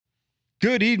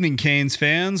Good evening, Canes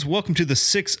fans. Welcome to the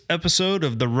 6th episode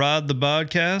of the Rod the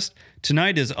Bodcast.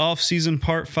 Tonight is Offseason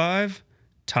Part 5.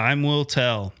 Time will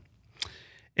tell.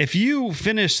 If you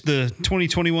finished the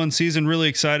 2021 season really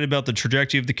excited about the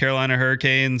trajectory of the Carolina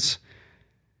Hurricanes,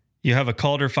 you have a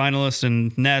Calder finalist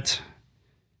in net,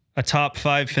 a top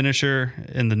 5 finisher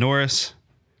in the Norris.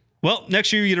 Well,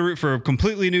 next year you get to root for a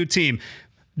completely new team.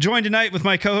 Joined tonight with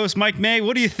my co-host Mike May.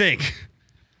 What do you think?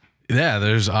 Yeah,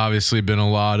 there's obviously been a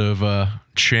lot of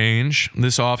change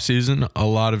this offseason, a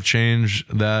lot of change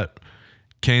that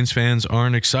Canes fans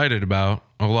aren't excited about,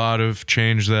 a lot of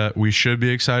change that we should be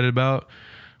excited about.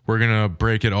 We're going to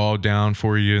break it all down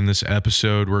for you in this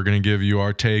episode. We're going to give you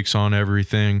our takes on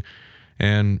everything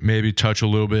and maybe touch a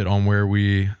little bit on where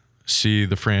we see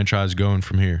the franchise going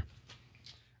from here.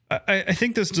 I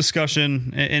think this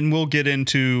discussion, and we'll get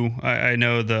into, I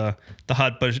know the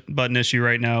hot button issue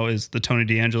right now is the Dougie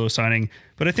DeAngelo signing,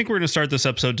 but I think we're going to start this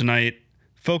episode tonight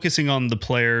focusing on the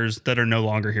players that are no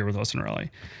longer here with us in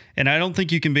Raleigh. And I don't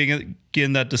think you can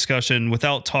begin that discussion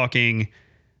without talking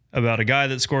about a guy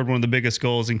that scored one of the biggest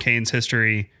goals in Canes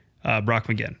history, Brock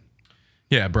McGinn.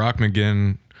 Yeah, Brock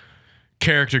McGinn,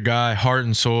 character guy, heart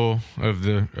and soul of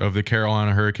the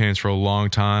Carolina Hurricanes for a long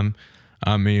time.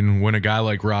 I mean, when a guy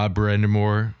like Rod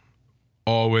Brind'Amour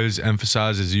always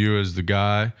emphasizes you as the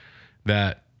guy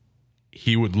that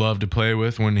he would love to play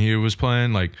with when he was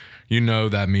playing, like, you know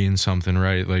that means something,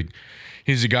 right? Like,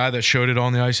 he's a guy that showed it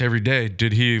on the ice every day.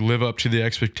 Did he live up to the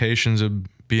expectations of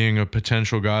being a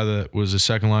potential guy that was a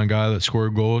second-line guy that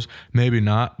scored goals? Maybe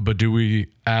not, but do we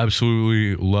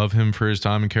absolutely love him for his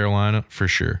time in Carolina? For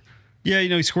sure. Yeah, you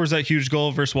know, he scores that huge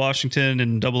goal versus Washington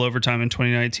in double overtime in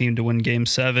 2019 to win Game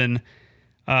 7.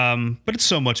 But it's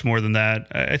so much more than that.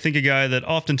 I think a guy that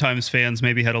oftentimes fans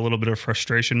maybe had a little bit of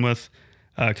frustration with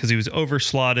because he was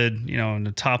overslotted, you know, in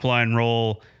a top line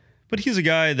role. But he's a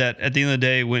guy that at the end of the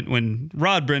day, when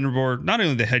Rod Brind'Amour, not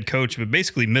only the head coach, but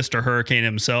basically Mr. Hurricane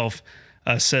himself,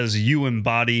 says you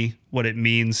embody what it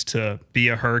means to be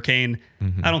a Hurricane,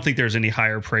 I don't think there's any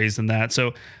higher praise than that.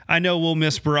 So I know we'll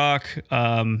miss Brock,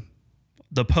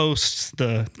 the posts,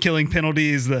 the killing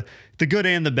penalties, the good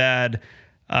and the bad.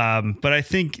 But I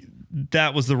think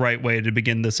that was the right way to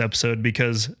begin this episode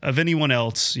because of anyone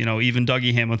else, you know, even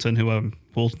Dougie Hamilton, who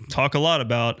we'll talk a lot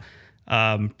about,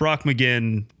 Brock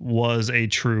McGinn was a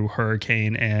true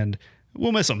Hurricane and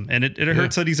we'll miss him. And it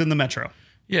hurts that he's in the Metro.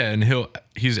 Yeah, and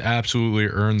he's absolutely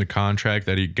earned the contract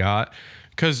that he got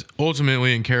because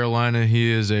ultimately in Carolina,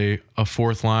 he is a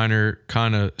fourth liner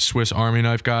kind of Swiss Army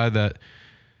knife guy that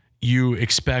you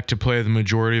expect to play the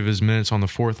majority of his minutes on the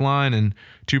fourth line, and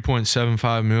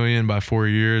 $2.75 million by 4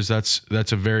 years. That's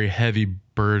a very heavy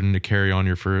burden to carry on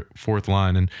your fourth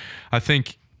line. And I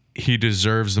think he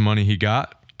deserves the money he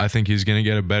got. I think he's going to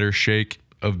get a better shake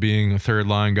of being a third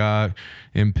line guy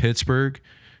in Pittsburgh.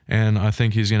 And I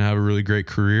think he's going to have a really great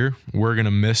career. We're going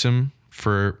to miss him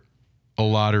for a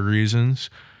lot of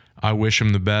reasons. I wish him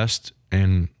the best.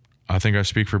 And I think I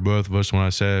speak for both of us when I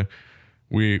say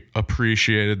we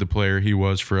appreciated the player he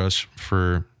was for us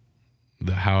for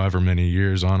the however many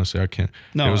years. Honestly, I can't.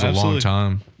 No, it was absolutely a long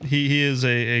time. He is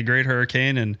a great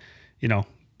Hurricane, and you know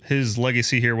his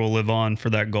legacy here will live on for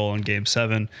that goal in Game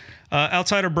 7.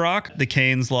 Outside of Brock, the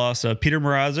Canes lost Peter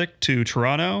Mrazek to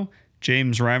Toronto,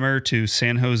 James Reimer to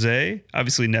San Jose.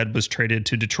 Obviously, Ned was traded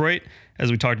to Detroit,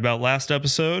 as we talked about last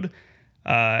episode.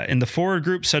 In the forward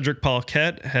group, Cedric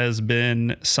Paquette has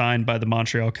been signed by the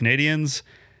Montreal Canadiens.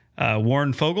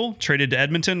 Warren Fogle traded to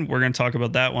Edmonton. We're going to talk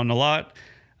about that one a lot.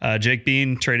 Jake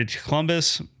Bean traded to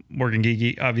Columbus. Morgan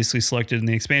Geekie obviously selected in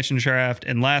the expansion draft.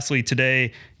 And lastly,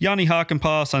 today, Yanni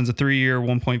Hakanpää signs a 3-year,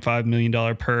 $1.5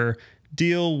 million per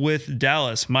deal with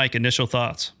Dallas. Mike, initial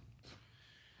thoughts?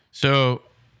 So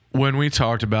when we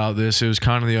talked about this, it was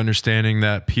kind of the understanding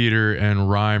that Peter and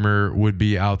Reimer would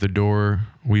be out the door.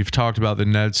 We've talked about the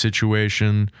Ned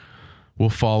situation. We'll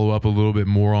follow up a little bit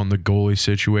more on the goalie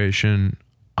situation.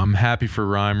 I'm happy for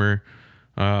Reimer.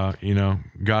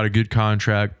 Got a good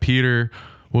contract. Peter,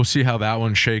 we'll see how that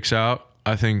one shakes out.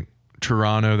 I think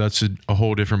Toronto, that's a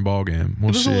whole different ballgame. It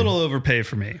was a little overpay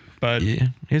for me, but yeah,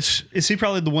 is he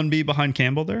probably the 1B behind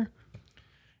Campbell there?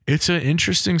 It's an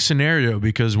interesting scenario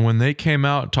because when they came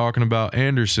out talking about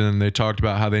Anderson, they talked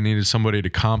about how they needed somebody to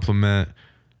complement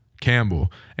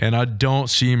Campbell. And I don't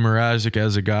see Mrazek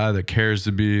as a guy that cares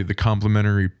to be the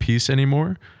complementary piece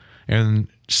anymore. And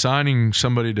signing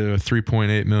somebody to a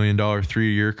 $3.8 million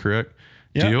 3-year, correct?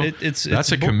 Yeah, deal?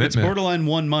 That's a commitment. It's borderline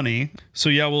one money. So,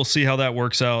 yeah, we'll see how that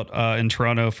works out in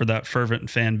Toronto for that fervent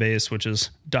fan base, which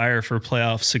is dire for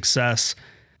playoff success.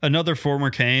 Another former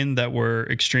Cane that we're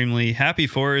extremely happy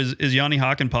for is Yanni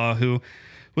Hakanpää, who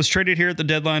was traded here at the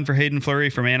deadline for Hayden Fleury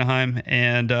from Anaheim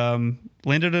and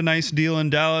landed a nice deal in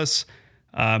Dallas.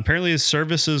 Apparently his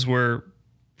services were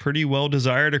pretty well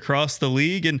desired across the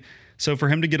league. And so for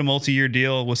him to get a multi-year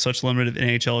deal with such limited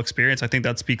NHL experience, I think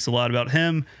that speaks a lot about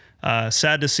him.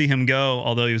 Sad to see him go,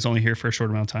 although he was only here for a short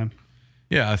amount of time.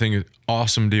 Yeah, I think an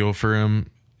awesome deal for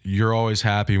him. You're always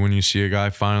happy when you see a guy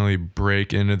finally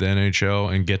break into the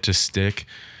NHL and get to stick.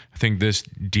 I think this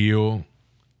deal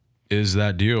is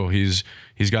that deal. He's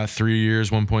got 3 years,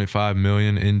 $1.5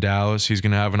 million in Dallas. He's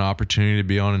going to have an opportunity to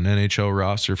be on an NHL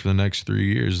roster for the next 3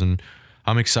 years, and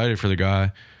I'm excited for the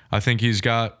guy. I think he's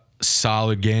got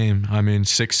solid game. I mean,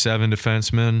 6'7"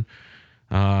 defenseman.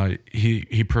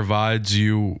 He provides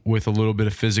you with a little bit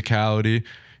of physicality.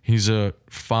 He's a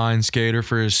fine skater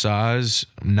for his size,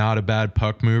 not a bad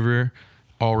puck mover,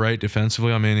 all right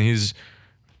defensively. I mean, he's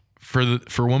for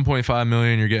 $1.5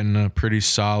 million, you're getting a pretty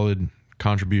solid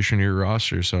contribution to your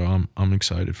roster, so I'm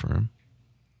excited for him.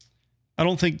 I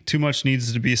don't think too much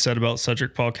needs to be said about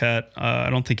Cedric Paquette. I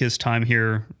don't think his time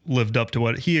here lived up to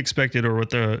what he expected or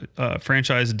what the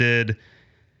franchise did.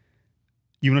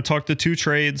 You want to talk the 2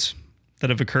 trades that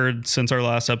have occurred since our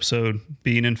last episode,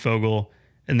 Bean and Fogle,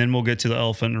 and then we'll get to the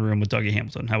elephant in the room with Dougie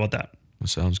Hamilton. How about that? That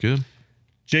sounds good.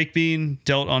 Jake Bean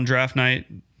dealt on draft night,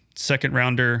 second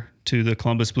rounder to the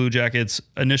Columbus Blue Jackets.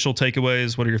 Initial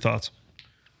takeaways, what are your thoughts?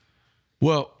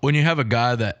 Well, when you have a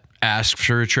guy that asks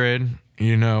for a trade,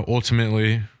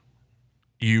 ultimately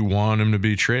you want him to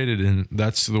be traded. And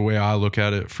that's the way I look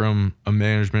at it from a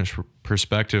management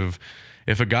perspective.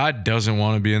 If a guy doesn't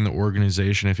want to be in the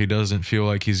organization, if he doesn't feel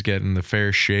like he's getting the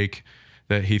fair shake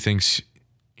that he thinks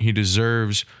he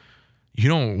deserves, you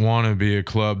don't want to be a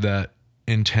club that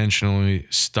intentionally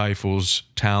stifles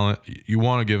talent. You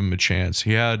want to give him a chance.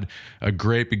 He had a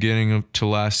great beginning to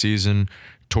last season.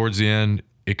 Towards the end,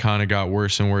 it kind of got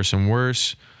worse and worse and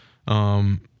worse.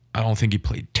 I don't think he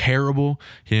played terrible.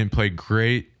 He didn't play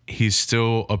great. He's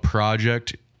still a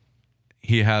project.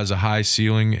 He has a high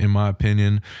ceiling, in my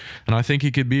opinion. And I think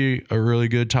he could be a really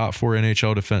good top 4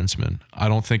 NHL defenseman. I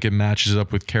don't think it matches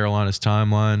up with Carolina's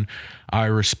timeline. I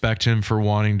respect him for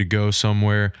wanting to go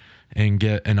somewhere and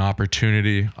get an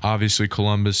opportunity. Obviously,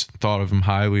 Columbus thought of him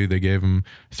highly. They gave him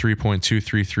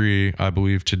 3.233, I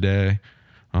believe, today.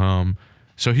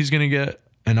 So he's going to get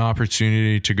an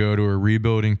opportunity to go to a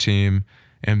rebuilding team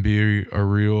and be a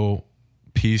real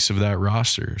piece of that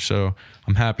roster. So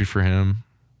I'm happy for him.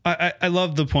 I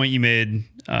love the point you made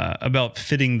about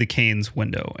fitting the Canes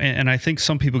window. And I think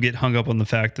some people get hung up on the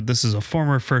fact that this is a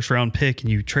former first-round pick and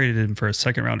you traded him for a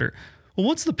second-rounder. Well,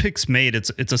 once the pick's made,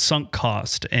 it's a sunk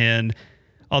cost. And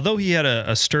although he had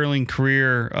a sterling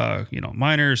career,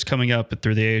 minors coming up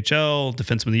through the AHL,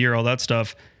 defenseman of the year, all that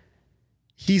stuff,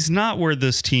 he's not where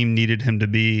this team needed him to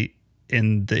be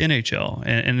in the NHL.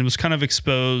 And it was kind of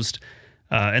exposed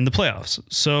in the playoffs.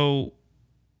 So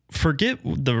forget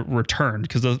the return,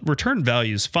 because the return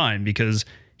value is fine because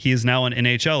he is now an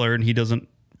NHLer and he doesn't,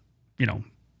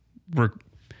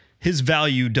 his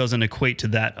value doesn't equate to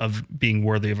that of being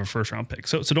worthy of a first round pick.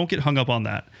 So don't get hung up on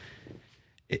that.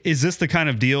 Is this the kind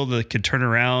of deal that could turn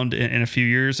around in a few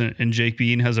years and Jake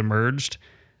Bean has emerged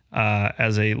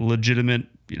as a legitimate,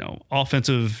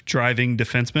 offensive driving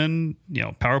defenseman,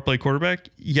 power play quarterback?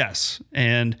 Yes.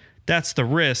 And that's the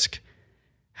risk.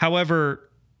 However,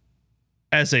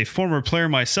 as a former player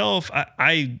myself,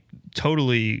 I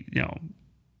totally,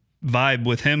 vibe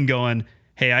with him going,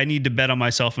 hey, I need to bet on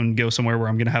myself and go somewhere where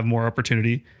I'm going to have more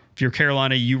opportunity. If you're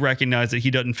Carolina, you recognize that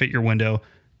he doesn't fit your window.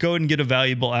 Go ahead and get a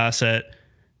valuable asset,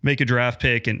 make a draft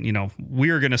pick. And, we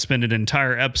are going to spend an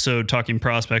entire episode talking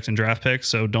prospects and draft picks.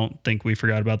 So don't think we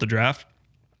forgot about the draft.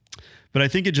 But I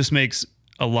think it just makes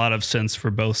a lot of sense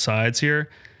for both sides here,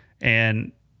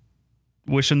 and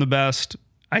wish him the best.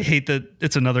 I hate that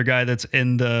it's another guy that's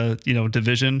in the,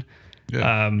 division.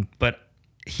 Yeah. But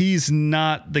he's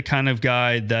not the kind of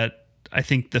guy that I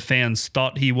think the fans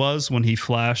thought he was when he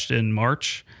flashed in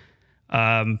March.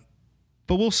 But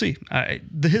we'll see.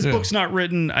 His book's not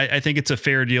written. I think it's a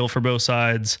fair deal for both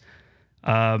sides.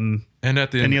 And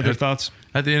at the end, any other thoughts?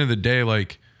 At the end of the day,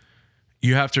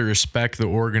 you have to respect the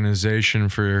organization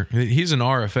for, he's an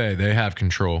RFA. They have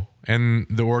control. And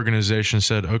the organization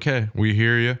said, okay, we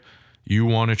hear you. You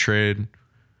want to trade.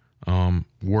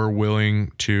 We're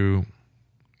willing to,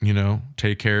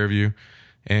 take care of you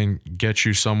and get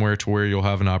you somewhere to where you'll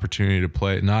have an opportunity to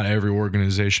play. Not every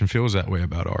organization feels that way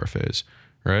about RFAs,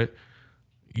 right?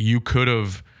 You could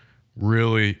have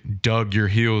really dug your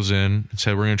heels in and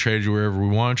said, we're going to trade you wherever we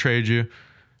want to trade you.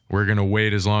 We're going to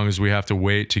wait as long as we have to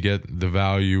wait to get the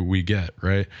value we get,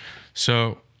 right?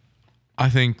 So I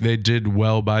think they did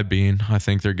well by Bean. I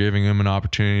think they're giving him an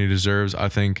opportunity he deserves. I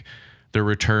think the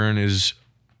return is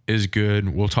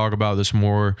good. We'll talk about this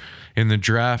more in the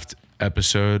draft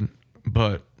episode,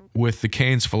 but with the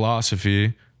Canes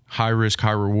philosophy, high risk, high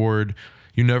reward,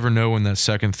 you never know when that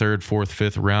second, third, fourth,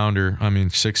 fifth rounder, I mean,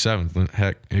 sixth, seventh,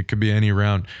 heck, it could be any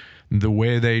round. The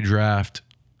way they draft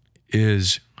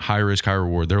is high risk, high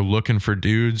reward. They're looking for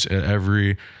dudes at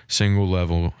every single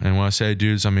level. And when I say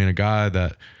dudes, I mean a guy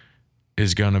that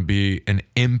is going to be an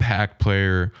impact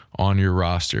player on your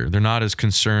roster. They're not as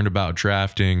concerned about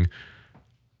drafting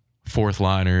fourth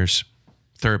liners,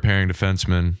 third pairing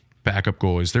defensemen, backup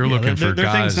goalies. They're looking for their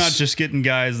guys. Thing's not just getting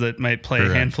guys that might play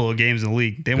a handful of games in the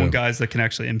league. They want guys that can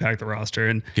actually impact the roster.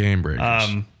 And game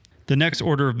breakers. The next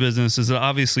order of business is to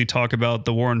obviously talk about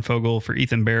the Warren Foegele for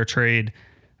Ethan Bear trade.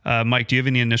 Mike, do you have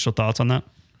any initial thoughts on that?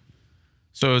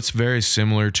 So it's very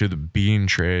similar to the Bean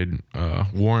trade.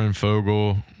 Warren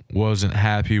Foegele wasn't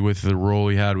happy with the role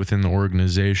he had within the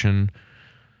organization.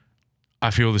 I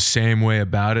feel the same way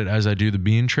about it as I do the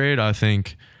Bean trade. I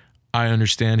think I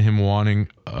understand him wanting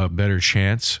a better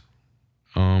chance.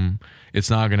 It's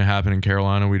not going to happen in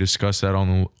Carolina. We discussed that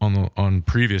on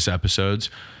previous episodes.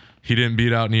 He didn't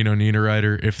beat out Nino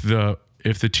Niederreiter.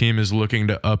 If the team is looking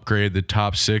to upgrade the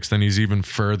top six, then he's even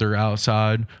further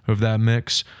outside of that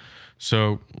mix.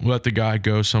 So let the guy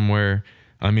go somewhere.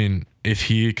 I mean, if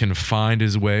he can find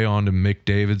his way onto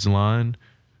McDavid's line,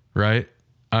 right?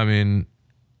 I mean,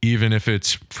 even if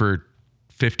it's for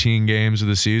 15 games of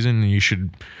the season, you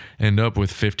should end up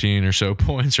with 15 or so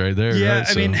points right there. Yeah, right?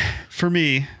 I mean, for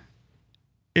me,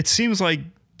 it seems like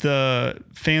the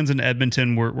fans in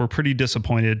Edmonton were pretty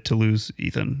disappointed to lose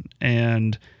Ethan.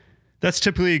 And that's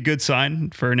typically a good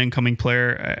sign for an incoming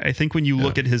player. I think when you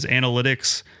look at his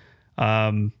analytics,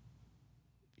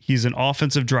 he's an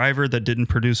offensive driver that didn't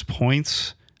produce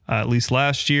points, at least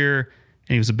last year,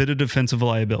 and he was a bit of defensive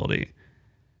liability.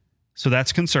 So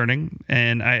that's concerning.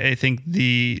 And I think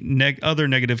the other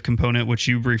negative component, which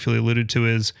you briefly alluded to,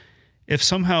 is if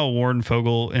somehow Warren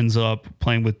Foegele ends up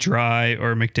playing with Dry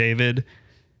or McDavid,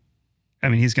 I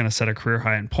mean, he's going to set a career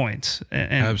high in points.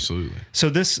 And absolutely. So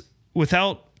this,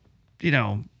 without,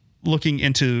 looking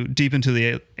deep into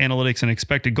the analytics and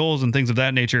expected goals and things of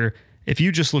that nature, if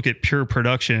you just look at pure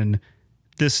production,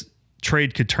 this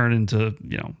trade could turn into,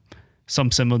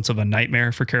 some semblance of a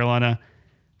nightmare for Carolina.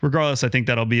 Regardless, I think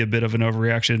that'll be a bit of an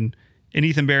overreaction. In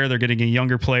Ethan Bear, they're getting a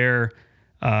younger player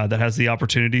that has the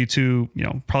opportunity to,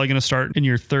 probably going to start in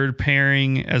your third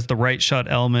pairing as the right shot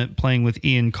element, playing with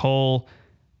Ian Cole.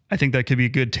 I think that could be a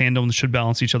good tandem that should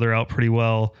balance each other out pretty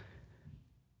well.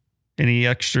 Any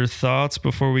extra thoughts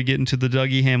before we get into the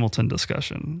Dougie Hamilton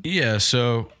discussion? Yeah,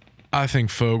 so I think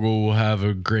Foegele will have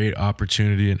a great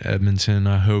opportunity in Edmonton.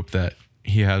 I hope that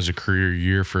he has a career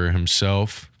year for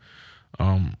himself.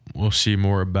 We'll see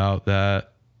more about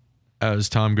that as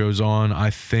time goes on. I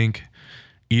think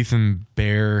Ethan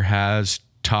Bear has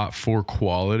top four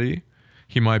quality.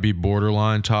 He might be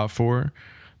borderline top four,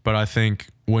 but I think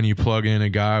when you plug in a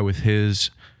guy with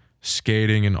his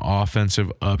skating and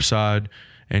offensive upside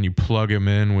and you plug him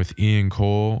in with Ian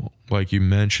Cole, like you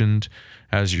mentioned,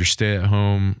 as your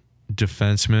stay-at-home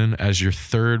defenseman, as your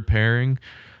third pairing,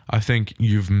 I think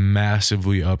you've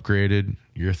massively upgraded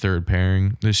your third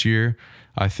pairing this year.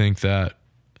 I think that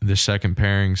the second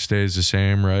pairing stays the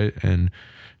same, right? And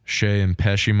Shea and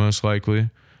Pesci most likely.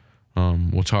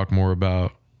 We'll talk more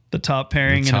about the top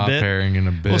pairing in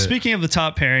a bit. Well, speaking of the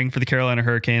top pairing for the Carolina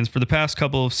Hurricanes, for the past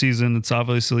couple of seasons, it's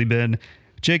obviously been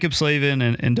Jacob Slavin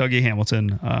and Dougie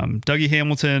Hamilton. Dougie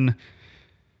Hamilton,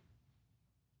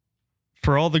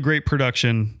 for all the great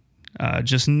production,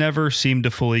 just never seemed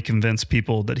to fully convince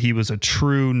people that he was a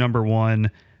true number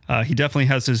one. He definitely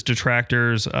has his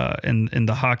detractors in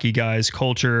the hockey guys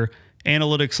culture.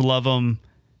 Analytics love him.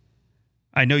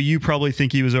 I know you probably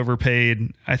think he was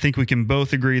overpaid. I think we can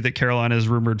both agree that Carolina's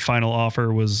rumored final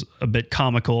offer was a bit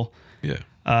comical. Yeah.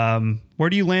 Where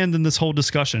do you land in this whole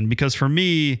discussion? Because for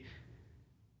me,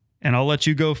 and I'll let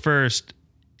you go first,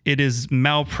 it is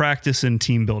malpractice in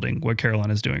team building what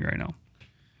Carolina's doing right now.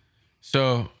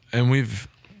 So, and we've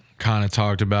kind of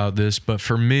talked about this, but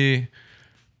for me,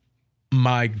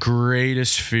 my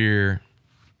greatest fear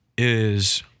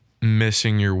is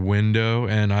missing your window.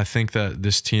 And I think that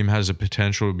this team has a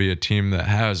potential to be a team that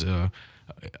has a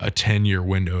 10-year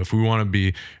window. If we want to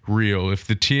be real, if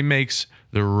the team makes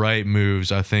the right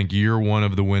moves, I think year one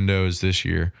of the window is this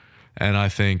year. And I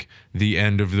think the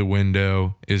end of the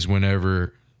window is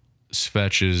whenever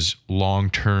Svetch's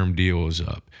long-term deal is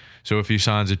up. So if he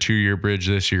signs a 2-year bridge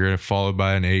this year followed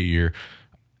by an 8-year,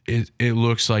 it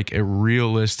looks like a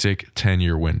realistic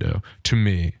 10-year window to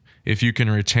me. if you can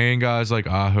retain guys like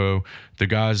Aho, the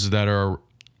guys that are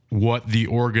what the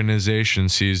organization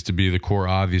sees to be the core,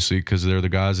 obviously, because they're the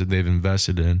guys that they've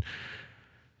invested in,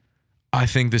 I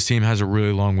think this team has a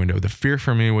really long window. The fear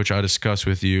for me, which I discussed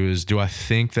with you, is do I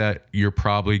think that you're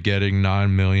probably getting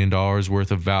 $9 million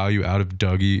worth of value out of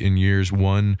Dougie in years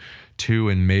 1, 2,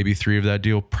 and maybe 3 of that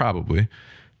deal? Probably.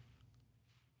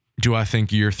 Do I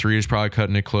think year 3 is probably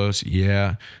cutting it close?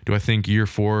 Yeah. Do I think year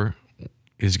 4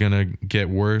 is going to get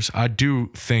worse? I do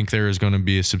think there is going to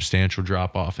be a substantial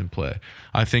drop off in play.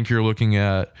 I think you're looking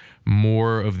at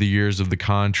more of the years of the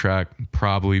contract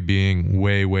probably being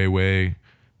way, way, way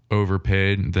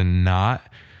overpaid than not.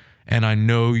 And I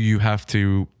know you have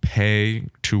to pay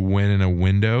to win in a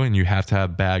window and you have to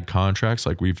have bad contracts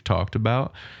like we've talked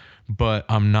about, but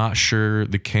I'm not sure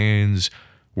the Canes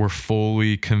were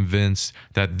fully convinced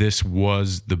that this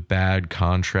was the bad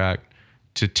contract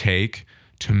to take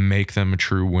to make them a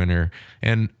true winner.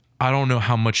 And I don't know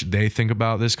how much they think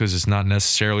about this because it's not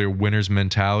necessarily a winner's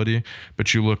mentality,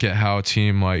 but you look at how a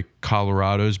team like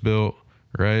Colorado's built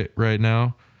right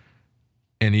now,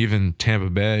 and even Tampa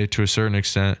Bay to a certain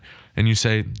extent, and you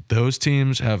say those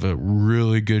teams have a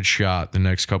really good shot the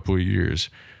next couple of years.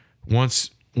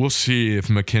 Once we'll see if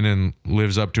McKinnon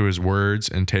lives up to his words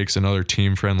and takes another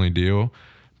team-friendly deal,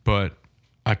 but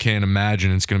I can't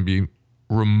imagine it's going to be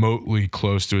remotely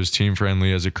close to as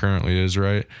team-friendly as it currently is,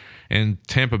 right? And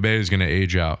Tampa Bay is going to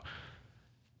age out.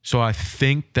 So I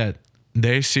think that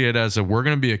they see it as we're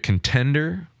going to be a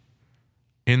contender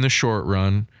in the short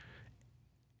run,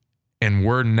 and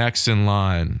we're next in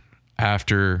line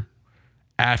after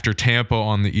Tampa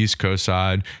on the East Coast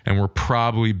side, and we're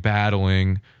probably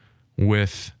battling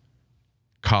with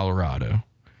Colorado.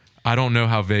 I don't know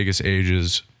how Vegas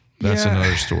ages. That's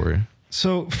another story.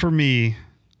 So for me,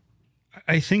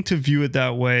 I think to view it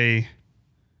that way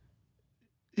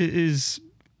is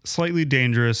slightly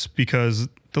dangerous because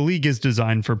the league is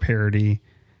designed for parity,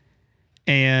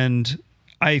 and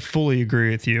I fully agree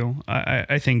with you.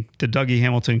 I think the Dougie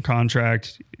Hamilton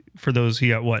contract, for those, he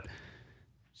got what?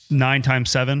 9 times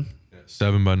 7?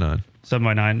 7 by 9. 7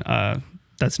 by 9.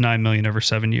 That's $9 million over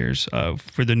 7 years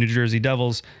for the New Jersey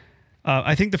Devils.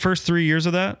 I think the first 3 years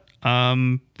of that,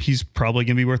 he's probably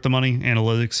going to be worth the money.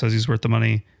 Analytics says he's worth the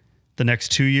money. The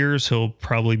next 2 years, he'll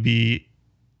probably be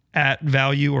at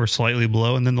value or slightly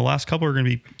below. And then the last couple are going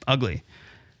to be ugly.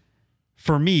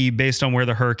 For me, based on where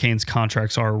the Hurricanes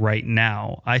contracts are right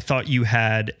now, I thought you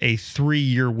had a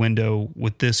 3-year window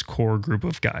with this core group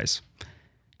of guys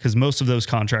because most of those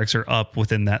contracts are up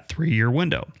within that 3-year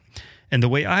window. And the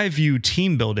way I view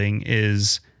team building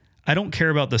is I don't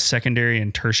care about the secondary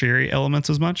and tertiary elements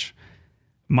as much.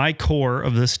 My core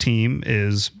of this team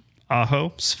is Aho,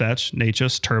 Svetch,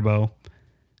 Necas, Turbo,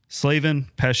 Slavin,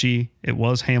 Pesci, it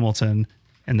was Hamilton,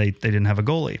 and they didn't have a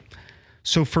goalie.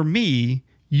 So for me,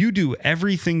 you do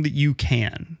everything that you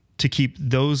can to keep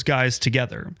those guys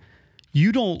together.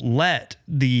 You don't let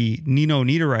the Nino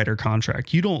Niederreiter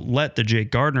contract, you don't let the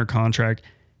Jake Gardner contract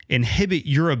inhibit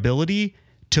your ability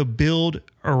to build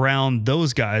around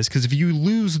those guys. Because if you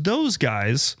lose those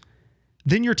guys,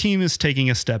 then your team is taking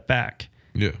a step back.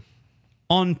 Yeah.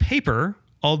 On paper,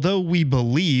 although we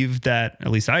believe that,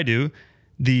 at least I do,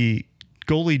 the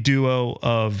goalie duo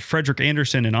of Frederick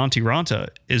Anderson and Antti Ranta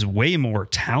is way more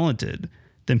talented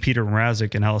than Peter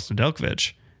Mrazek and Ales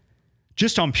Nedeljkovic.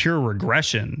 Just on pure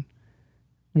regression,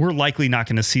 we're likely not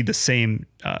going to see the same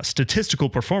statistical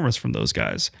performance from those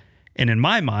guys. And in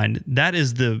my mind, that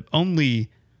is the only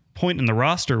point in the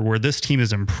roster where this team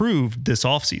has improved this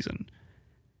offseason.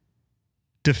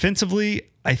 Defensively,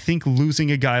 I think losing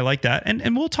a guy like that,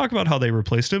 and we'll talk about how they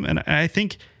replaced him, and I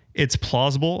think it's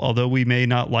plausible, although we may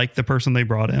not like the person they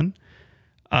brought in,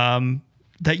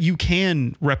 that you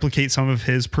can replicate some of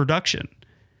his production.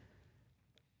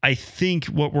 I think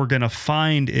what we're going to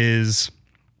find is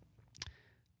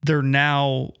they're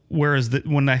now, whereas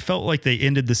when I felt like they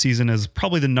ended the season as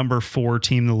probably the number 4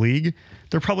 team in the league,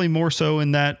 they're probably more so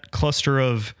in that cluster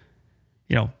of,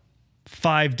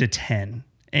 5 to 10.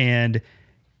 And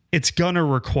it's going to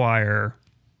require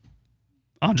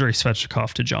Andrei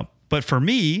Svechnikov to jump. But for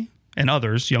me and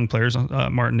others, young players,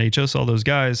 Martin Necas, all those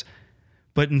guys,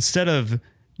 but instead of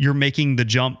you're making the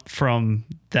jump from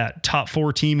that top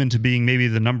 4 team into being maybe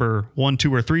the number 1,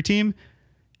 2, or 3 team,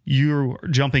 you're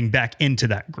jumping back into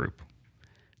that group.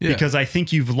 Yeah. Because I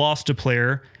think you've lost a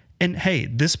player, and hey,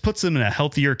 this puts them in a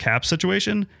healthier cap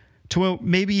situation to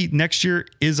maybe next year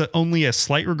is only a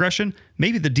slight regression.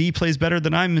 Maybe the D plays better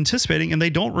than I'm anticipating and they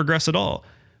don't regress at all.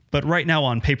 But right now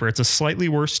on paper, it's a slightly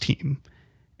worse team.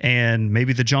 And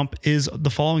maybe the jump is the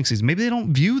following season. Maybe they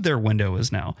don't view their window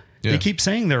as now. Yeah. They keep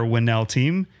saying they're a win now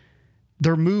team.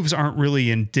 their moves aren't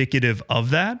really indicative of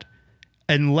that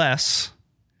unless,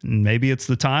 maybe it's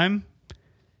the time,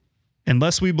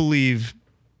 unless we believe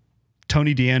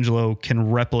Tony DeAngelo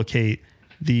can replicate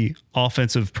the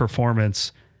offensive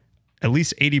performance, at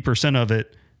least 80% of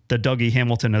it, that Dougie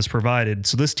Hamilton has provided.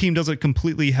 So this team doesn't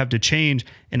completely have to change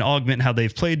and augment how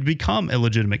they've played to become a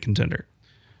legitimate contender.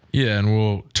 Yeah, and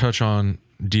we'll touch on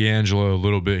DeAngelo a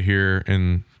little bit here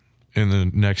in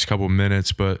the next couple of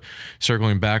minutes, but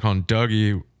circling back on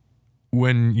Dougie,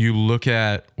 when you look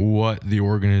at what the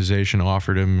organization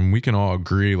offered him, and we can all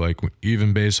agree, like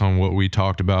even based on what we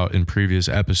talked about in previous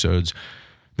episodes,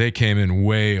 they came in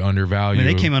way undervalued. I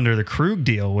mean, they came under the Krug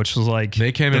deal, which was like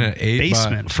they came in at 8.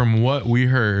 Basement. From what we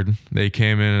heard, they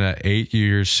came in at 8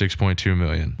 years, $6.2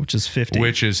 million, which is 50,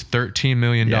 which is $13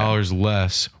 million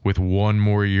less with one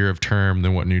more year of term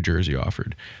than what New Jersey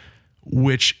offered,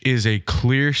 which is a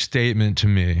clear statement to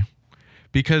me,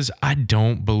 because I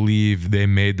don't believe they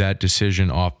made that decision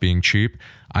off being cheap.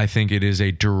 I think it is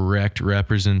a direct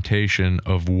representation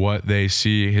of what they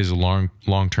see his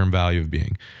long-term value of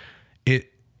being.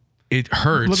 It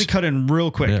hurts. Let me cut in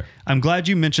real quick. Yeah. I'm glad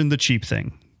you mentioned the cheap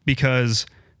thing, because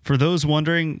for those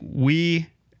wondering,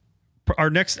 our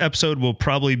next episode will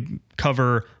probably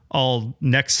cover all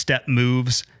next step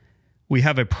moves. We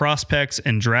have a prospects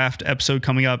and draft episode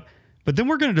coming up, but then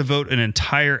we're going to devote an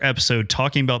entire episode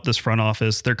talking about this front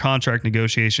office, their contract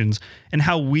negotiations, and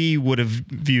how we would have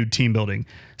viewed team building.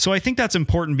 So I think that's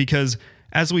important, because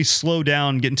as we slow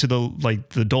down, get into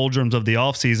the doldrums of the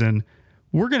offseason,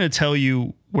 we're going to tell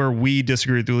you where we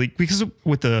disagree with the league, because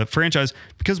with the franchise,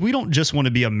 because we don't just want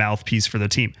to be a mouthpiece for the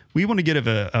team. We want to give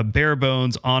a bare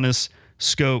bones, honest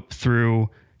scope through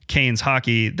Canes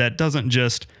hockey that doesn't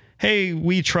just, hey,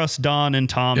 we trust Don and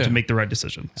Tom to make the right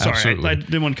decision. Sorry, I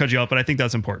didn't want to cut you off, but I think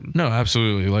that's important. No,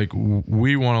 absolutely. Like,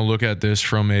 we want to look at this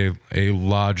from a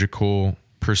logical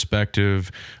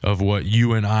perspective of what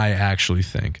you and I actually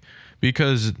think,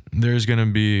 because there's going to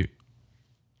be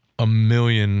a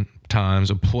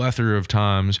plethora of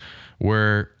times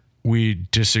where we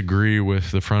disagree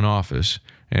with the front office,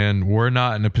 and we're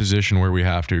not in a position where we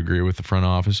have to agree with the front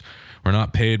office. We're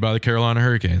not paid by the Carolina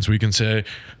Hurricanes. We can say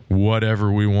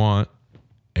whatever we want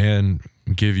and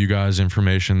give you guys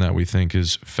information that we think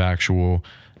is factual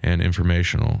and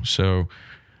informational. So,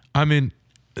 I mean,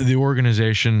 the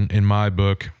organization in my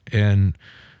book, and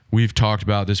we've talked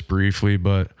about this briefly,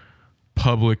 but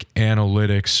public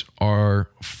analytics are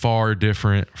far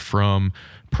different from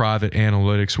private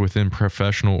analytics within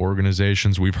professional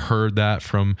organizations. We've heard that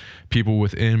from people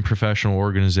within professional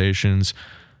organizations.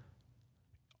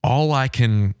 All I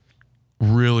can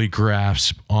really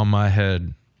grasp on my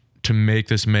head to make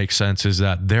this make sense is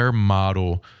that their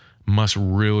model must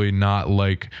really not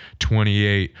like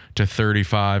 28 to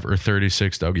 35 or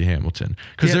 36 Dougie Hamilton,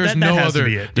 because there's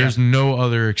no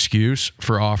other excuse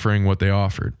for offering what they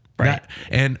offered. Right.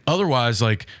 And otherwise,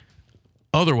 that's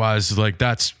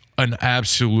an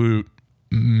absolute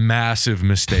massive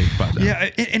mistake by them.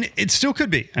 Yeah, and it still could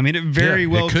be. I mean, it very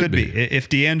well could be. If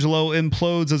DeAngelo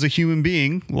implodes as a human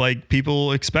being, like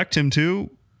people expect him to,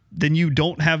 then you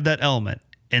don't have that element.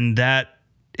 And that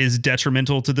is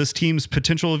detrimental to this team's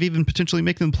potential of even potentially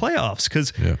making the playoffs,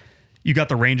 because you got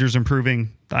the Rangers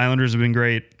improving. The Islanders have been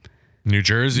great. New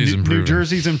Jersey's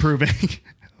improving.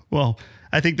 Well,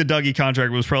 I think the Dougie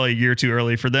contract was probably a year too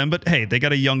early for them, but hey, they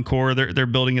got a young core. They're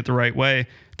building it the right way.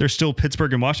 They're still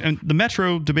Pittsburgh and Washington. And the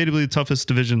Metro, debatably the toughest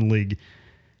division in the league.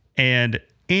 And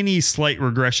any slight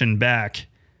regression back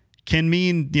can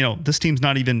mean, this team's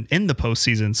not even in the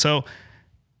postseason. So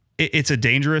it's a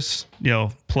dangerous,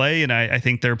 play. And I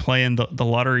think they're playing the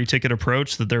lottery ticket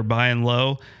approach, that they're buying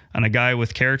low on a guy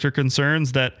with character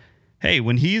concerns that, hey,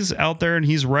 when he's out there and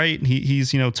he's right, and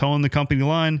he's towing the company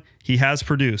line, he has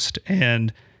produced.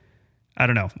 And I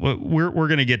don't know, we're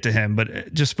going to get to him,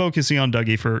 but just focusing on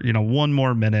Dougie for one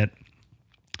more minute.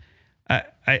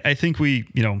 I think we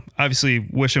obviously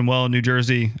wish him well in New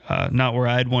Jersey. Not where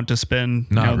I'd want to spend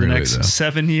the next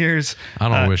 7 years. I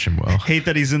don't wish him well. Hate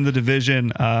that he's in the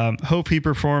division. Hope he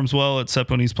performs well,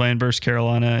 except when he's playing versus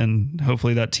Carolina, and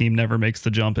hopefully that team never makes the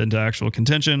jump into actual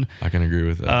contention. I can agree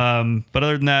with that. But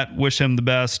other than that, wish him the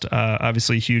best.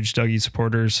 Obviously, huge Dougie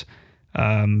supporters.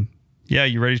 You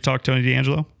ready to talk Tony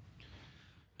DeAngelo?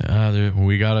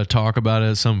 We got to talk about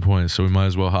it at some point, so we might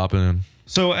as well hop in.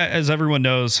 So as everyone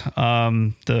knows,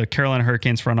 the Carolina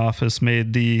Hurricanes front office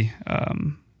made the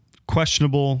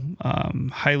questionable,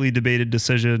 highly debated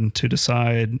decision to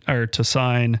sign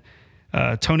Tony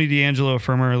DeAngelo,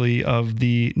 formerly of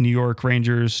the New York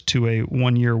Rangers, to a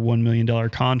 1-year, $1 million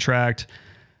contract.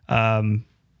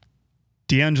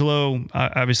 DeAngelo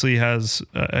obviously has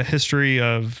a history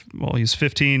of, well, he's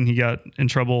 15. He got in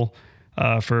trouble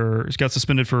he got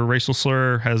suspended for a racial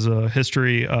slur, has a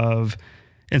history of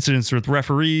incidents with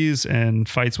referees and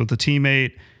fights with a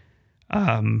teammate.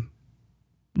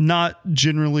 Not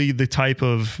generally the type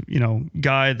of,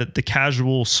 guy that the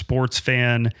casual sports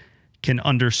fan can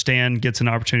understand gets an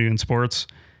opportunity in sports.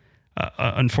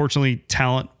 Unfortunately,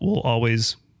 talent will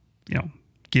always,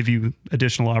 give you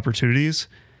additional opportunities.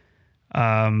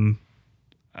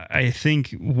 I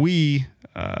think we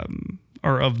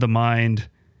are of the mind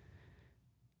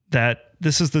that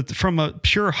this is from a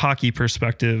pure hockey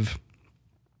perspective,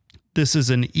 this is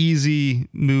an easy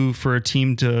move for a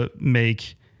team to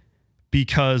make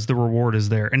because the reward is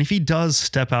there. And if he does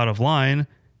step out of line,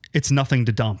 it's nothing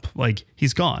to dump. Like,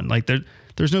 he's gone. Like,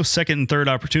 there's no second and third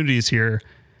opportunities here.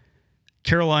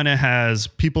 Carolina has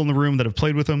people in the room that have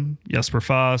played with him. Jesper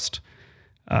Fast,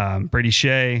 Brady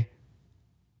Shea,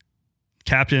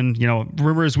 captain.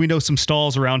 Rumors, we know some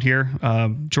Stahls around here.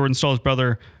 Jordan Stahl's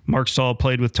brother, Mark Stahl,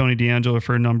 played with Tony DeAngelo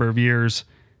for a number of years.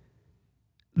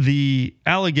 The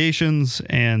allegations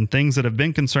and things that have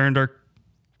been concerned are,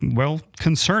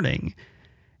 concerning.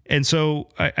 And so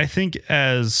I think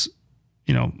as,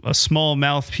 a small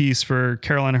mouthpiece for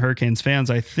Carolina Hurricanes fans,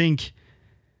 I think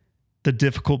the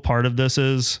difficult part of this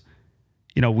is,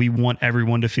 we want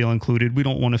everyone to feel included. We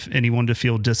don't want anyone to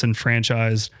feel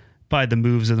disenfranchised by the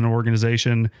moves of an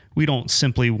organization. We don't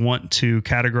simply want to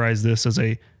categorize this as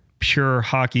a pure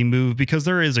hockey move because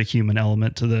there is a human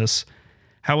element to this.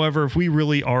 However, if we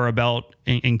really are about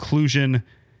inclusion,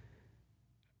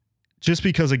 just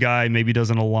because a guy maybe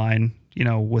doesn't align,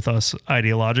 with us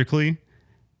ideologically,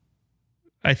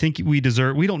 I think we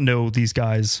don't know these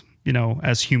guys,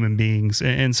 as human beings.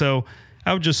 And so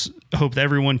I would just hope that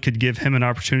everyone could give him an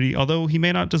opportunity, although he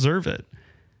may not deserve it,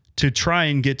 to try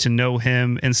and get to know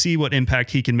him and see what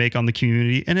impact he can make on the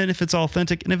community. And then if it's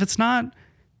authentic, and if it's not,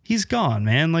 he's gone,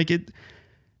 man.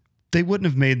 They wouldn't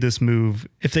have made this move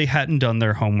if they hadn't done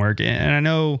their homework. And I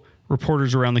know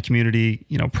reporters around the community,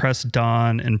 press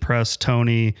Don and press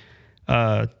Tony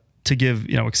to give,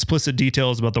 explicit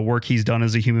details about the work he's done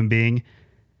as a human being.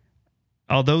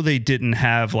 Although they didn't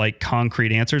have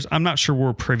concrete answers, I'm not sure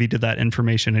we're privy to that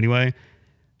information anyway.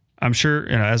 I'm sure,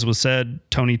 as was said,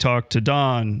 Tony talked to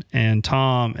Don and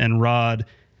Tom and Rod.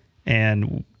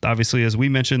 And obviously, as we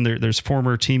mentioned, there's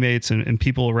former teammates and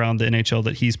people around the NHL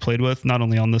that he's played with, not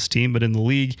only on this team, but in the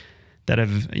league, that have,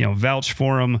 vouched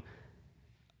for him.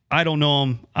 I don't know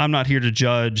him. I'm not here to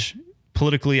judge.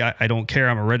 Politically, I don't care.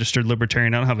 I'm a registered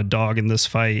libertarian. I don't have a dog in this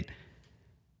fight.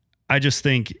 I just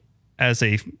think as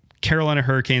a Carolina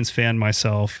Hurricanes fan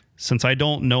myself, since I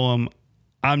don't know him,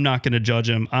 I'm not going to judge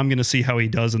him. I'm going to see how he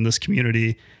does in this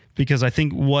community, because I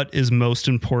think what is most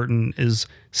important is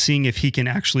seeing if he can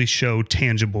actually show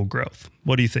tangible growth.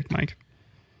 What do you think, Mike?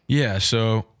 Yeah,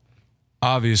 so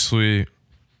obviously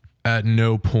at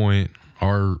no point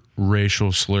are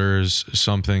racial slurs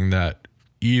something that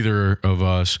either of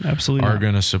us are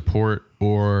going to support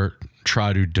or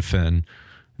try to defend.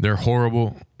 They're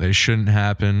horrible. They shouldn't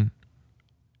happen.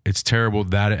 It's terrible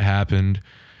that it happened.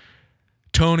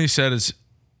 Tony said it's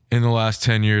in the last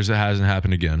 10 years it hasn't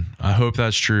happened again. I hope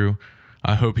that's true.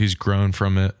 I hope he's grown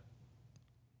from it.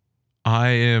 I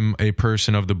am a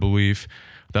person of the belief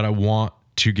that I want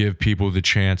to give people the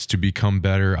chance to become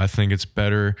better. I think it's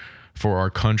better for our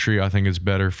country. I think it's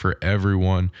better for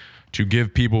everyone to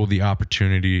give people the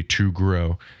opportunity to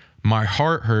grow. My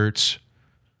heart hurts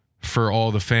for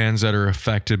all the fans that are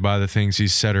affected by the things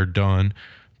he's said or done,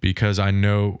 because I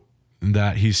know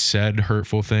that he's said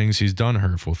hurtful things, he's done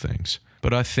hurtful things.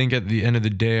 But I think at the end of the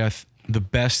day, the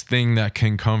best thing that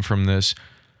can come from this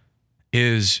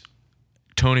is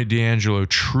Tony DeAngelo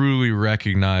truly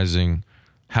recognizing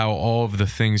how all of the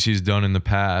things he's done in the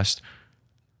past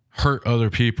hurt other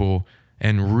people,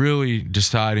 and really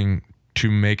deciding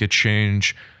to make a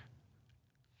change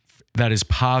that is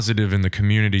positive in the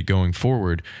community going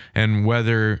forward. And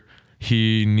whether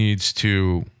he needs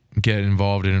to get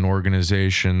involved in an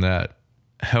organization that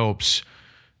helps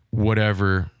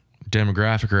whatever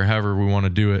demographic or however we want to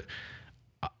do it,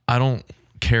 I don't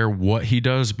care what he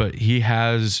does, but he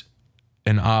has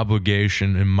an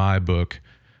obligation in my book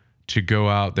to go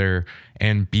out there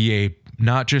and be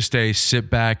not just a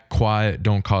sit back, quiet,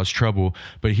 don't cause trouble,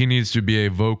 but he needs to be a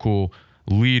vocal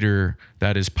leader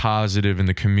that is positive in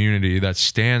the community, that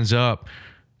stands up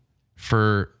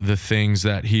for the things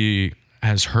that he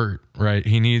has hurt, right?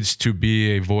 He needs to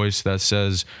be a voice that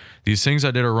says, these things I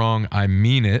did are wrong. I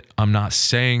mean it. I'm not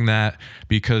saying that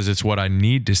because it's what I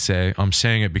need to say. I'm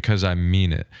saying it because I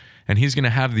mean it. And he's going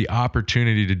to have the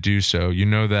opportunity to do so. You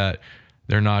know that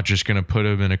They're not just going to put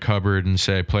him in a cupboard and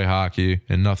say, play hockey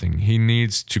and nothing. He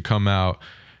needs to come out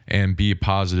and be a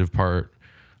positive part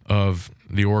of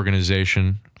the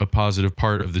organization, a positive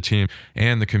part of the team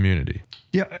and the community.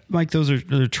 Yeah, Mike, those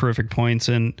are terrific points.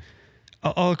 And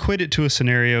I'll equate it to a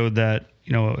scenario that,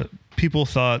 people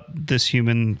thought this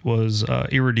human was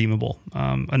irredeemable.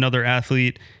 Another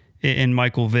athlete in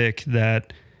Michael Vick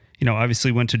that,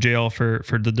 obviously went to jail for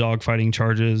the dogfighting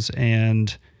charges.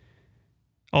 And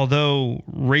although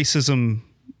racism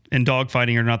and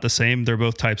dogfighting are not the same, they're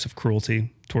both types of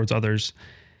cruelty towards others.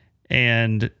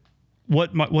 And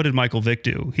what did Michael Vick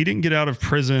do? He didn't get out of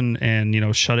prison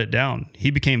and, shut it down.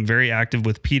 He became very active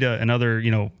with PETA and other,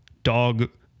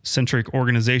 dog-centric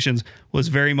organizations, was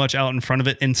very much out in front of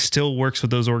it and still works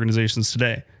with those organizations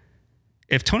today.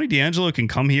 If Tony DeAngelo can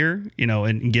come here,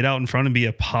 and get out in front and be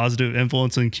a positive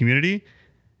influence in the community,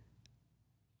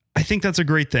 I think that's a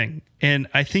great thing. And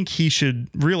I think he should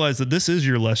realize that this is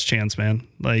your last chance, man.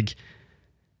 Like,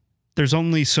 there's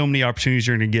only so many opportunities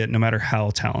you're going to get no matter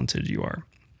how talented you are.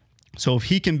 So if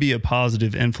he can be a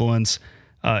positive influence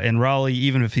in Raleigh,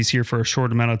 even if he's here for a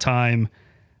short amount of time,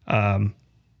 I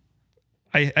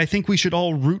think we should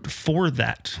all root for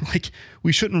that. Like,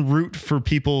 we shouldn't root for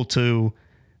people to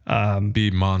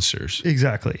be monsters.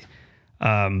 Exactly.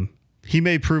 He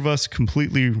may prove us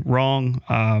completely wrong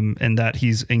and that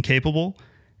he's incapable.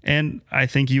 And I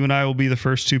think you and I will be the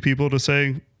first two people to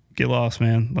say, get lost,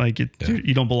 man. Like,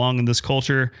 you don't belong in this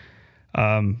culture.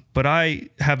 But I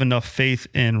have enough faith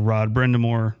in Rod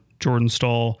Brindamore, Jordan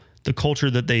Stahl, the culture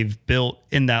that they've built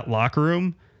in that locker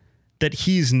room, that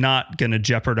he's not going to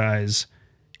jeopardize,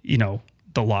 the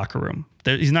locker room.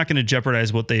 He's not going to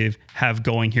jeopardize what they have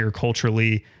going here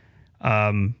culturally.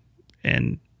 And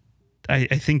I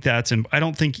think I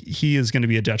don't think he is going to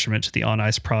be a detriment to the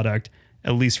on-ice product,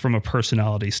 at least from a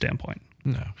personality standpoint.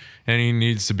 No. And he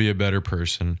needs to be a better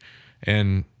person.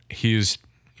 And he's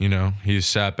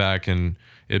sat back and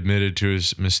admitted to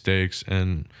his mistakes,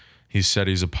 and he said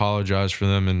he's apologized for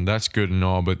them, and that's good and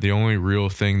all, but the only real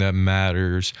thing that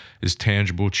matters is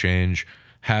tangible change.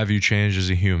 Have you changed as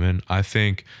a human? I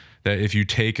think that if you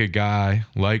take a guy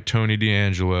like Tony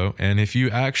DeAngelo, and if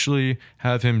you actually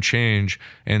have him change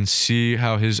and see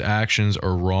how his actions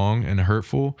are wrong and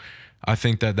hurtful, I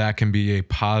think that can be a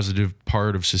positive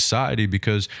part of society,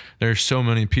 because there's so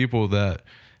many people that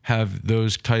have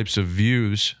those types of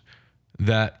views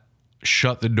that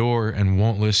shut the door and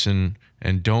won't listen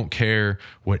and don't care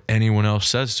what anyone else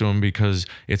says to them, because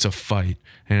it's a fight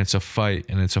and it's a fight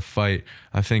and it's a fight.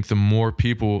 I think the more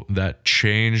people that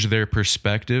change their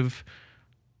perspective,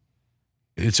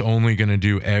 it's only going to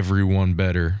do everyone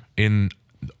better in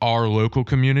our local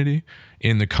community,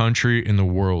 in the country, in the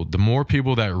world. The more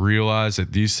people that realize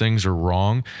that these things are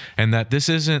wrong and that this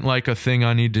isn't like a thing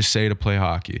I need to say to play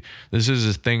hockey. This is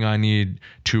a thing I need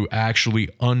to actually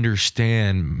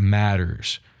understand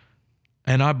matters.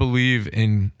 And I believe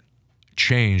in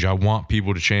change. I want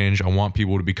people to change. I want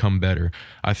people to become better.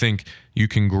 I think you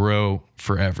can grow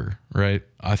forever, right?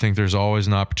 I think there's always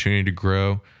an opportunity to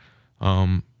grow.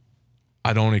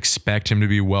 I don't expect him to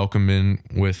be welcomed in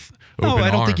with open arms.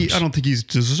 I don't think he's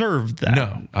deserved that.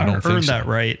 No, I don't think earned so. that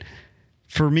right.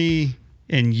 For me,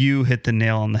 and you hit the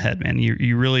nail on the head, man.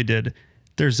 You really did.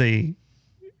 There's a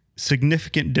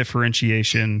significant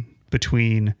differentiation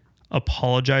between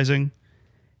apologizing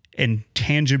and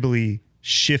tangibly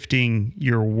shifting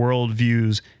your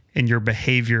worldviews and your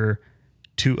behavior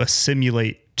to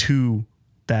assimilate to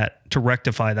that, to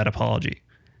rectify that apology,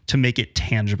 to make it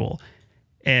tangible.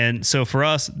 And so for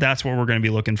us, that's what we're going to be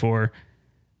looking for.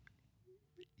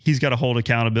 He's got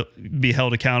to be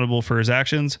held accountable for his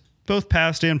actions, both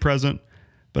past and present.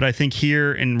 But I think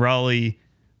here in Raleigh,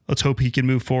 let's hope he can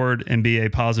move forward and be a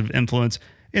positive influence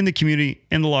in the community,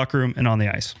 in the locker room, and on the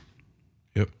ice.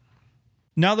 Yep.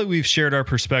 Now that we've shared our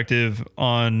perspective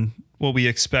on what we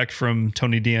expect from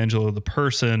Tony DeAngelo, the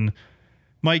person,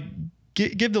 Mike,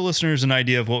 give the listeners an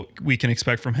idea of what we can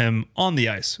expect from him on the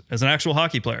ice as an actual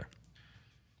hockey player.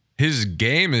 His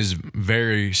game is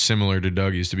very similar to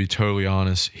Dougie's, to be totally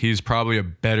honest. He's probably a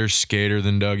better skater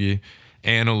than Dougie.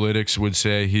 Analytics would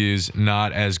say he's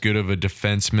not as good of a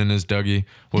defenseman as Dougie.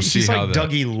 He's like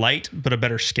Dougie light, but a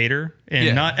better skater,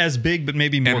 and not as big, but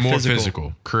maybe more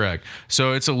physical. Correct.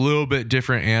 So it's a little bit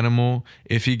different animal.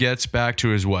 If he gets back to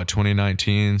his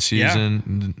 2019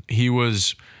 season, he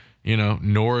was,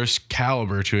 Norris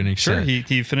caliber to an extent. Sure,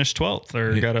 he finished 12th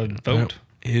or got a vote.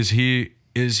 Is he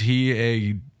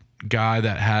a guy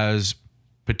that has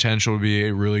potential to be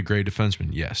a really great defenseman?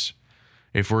 Yes.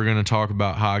 If we're going to talk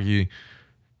about hockey,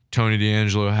 Tony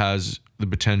DeAngelo has the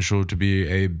potential to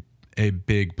be a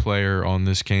big player on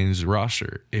this Canes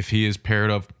roster. If he is paired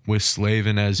up with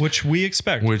Slavin which we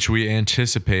expect, which we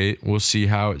anticipate, we'll see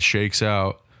how it shakes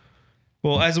out.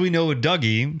 Well, as we know with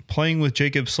Dougie, playing with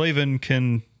Jacob Slavin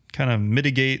can kind of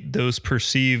mitigate those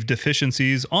perceived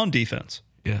deficiencies on defense.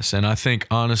 Yes, and I think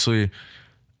honestly,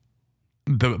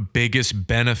 the biggest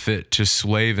benefit to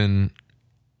Slavin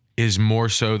is more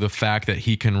so the fact that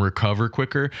he can recover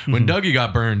quicker. When Dougie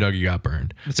got burned,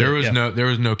 There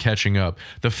was no catching up.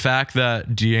 The fact that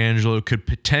DeAngelo could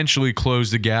potentially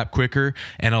close the gap quicker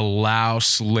and allow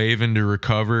Slavin to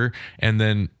recover and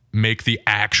then make the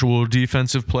actual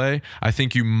defensive play, I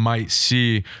think you might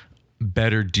see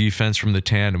better defense from the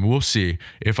tandem. We'll see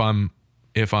if I'm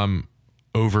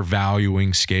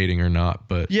overvaluing skating or not,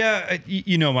 but yeah,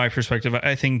 my perspective.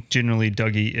 I think generally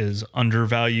Dougie is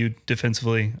undervalued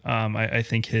defensively. I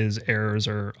think his errors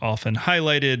are often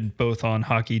highlighted both on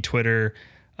hockey Twitter,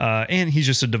 and he's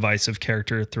just a divisive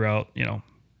character throughout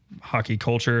hockey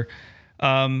culture.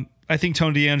 I think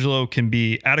Tony DeAngelo can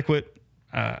be adequate.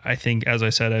 I think, as I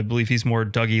said, I believe he's more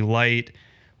Dougie light,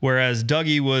 whereas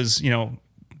Dougie was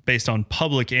based on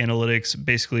public analytics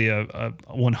basically a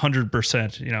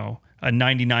 100%, a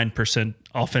 99%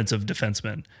 offensive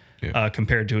defenseman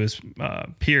compared to his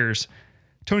peers.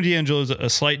 Tony DeAngelo is a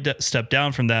slight step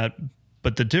down from that,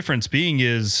 but the difference being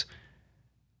is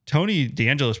Tony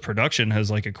DeAngelo's production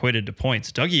has equated to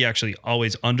points. Dougie actually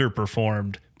always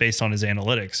underperformed based on his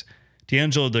analytics.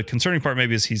 DeAngelo, the concerning part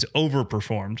maybe is he's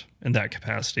overperformed in that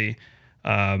capacity.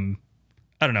 I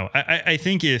don't know. I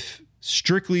think if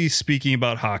strictly speaking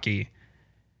about hockey,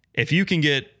 if you can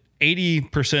get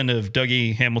 80% of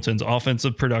Dougie Hamilton's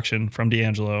offensive production from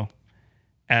DeAngelo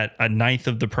at a ninth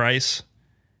of the price,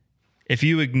 if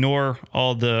you ignore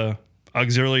all the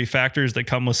auxiliary factors that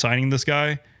come with signing this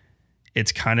guy,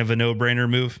 it's kind of a no-brainer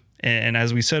move. And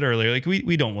as we said earlier,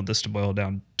 we don't want this to boil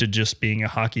down to just being a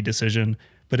hockey decision.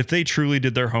 But if they truly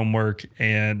did their homework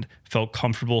and felt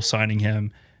comfortable signing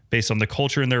him based on the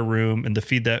culture in their room and the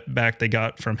feedback they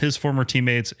got from his former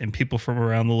teammates and people from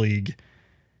around the league,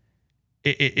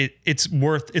 it's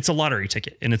a lottery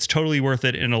ticket, and it's totally worth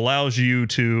it, and allows you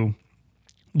to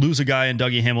lose a guy in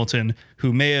Dougie Hamilton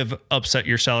who may have upset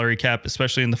your salary cap,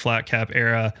 especially in the flat cap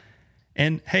era.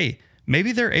 And hey,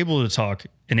 maybe they're able to talk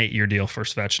an 8-year deal for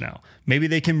Svetch now. Maybe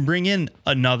they can bring in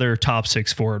another top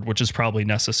 6 forward, which is probably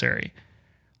necessary.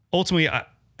 Ultimately,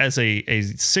 as a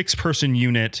 6-person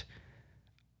unit,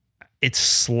 it's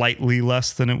slightly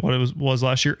less than what it was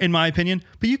last year, in my opinion,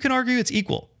 but you can argue it's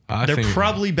equal. They're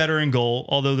probably better in goal,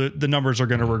 although the numbers are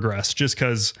going to regress just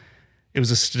because it was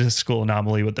a statistical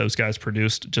anomaly what those guys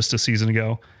produced just a season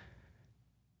ago.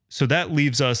 So that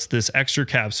leaves us this extra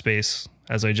cap space,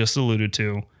 as I just alluded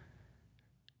to.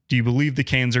 Do you believe the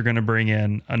Canes are going to bring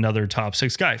in another top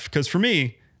 6 guy? Because for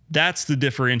me, that's the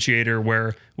differentiator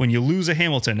where when you lose a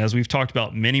Hamilton, as we've talked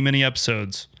about many, many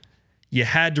episodes, you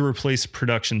had to replace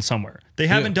production somewhere. They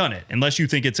haven't done it unless you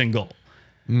think it's in goal.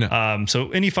 No. So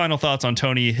any final thoughts on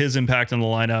Tony, his impact on the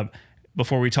lineup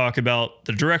before we talk about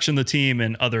the direction of the team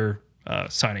and other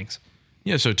signings?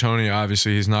 Yeah, so Tony,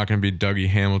 obviously, he's not going to be Dougie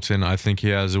Hamilton. I think he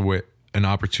has an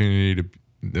opportunity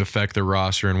to affect the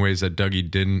roster in ways that Dougie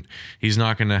didn't. He's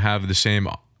not going to have the same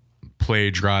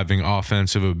play-driving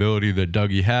offensive ability that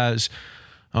Dougie has.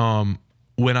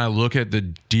 When I look at the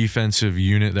defensive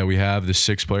unit that we have, the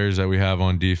 6 players that we have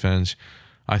on defense,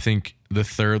 I think the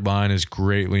third line is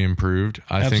greatly improved.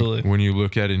 I think when you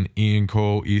look at an Ian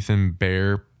Cole, Ethan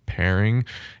Bear pairing,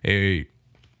 a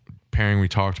pairing we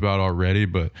talked about already,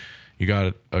 but you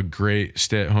got a great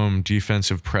stay-at-home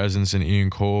defensive presence in Ian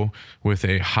Cole with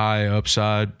a high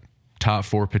upside, top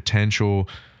 4 potential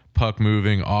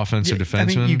puck-moving offensive defenseman. I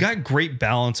mean, you got great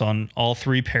balance on all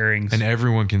 3 pairings. And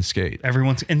everyone can skate.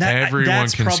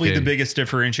 That's probably the biggest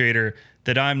differentiator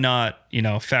that I'm not,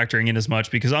 factoring in as much,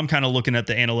 because I'm kind of looking at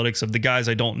the analytics of the guys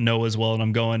I don't know as well, and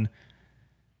I'm going,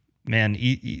 man,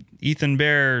 Ethan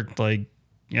Bear, I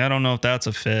don't know if that's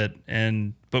a fit.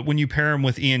 But when you pair him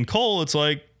with Ian Cole, it's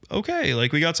okay,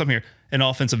 we got some here. An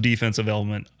offensive defensive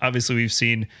element. Obviously, we've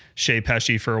seen Shea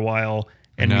Pesci for a while.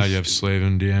 And now you have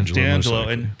Slavin, DeAngelo.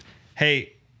 And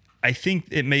hey, I think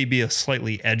it may be a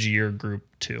slightly edgier group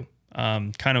too.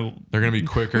 They're going to be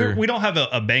quicker. We don't have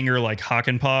a banger like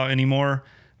Hakanpää anymore,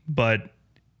 but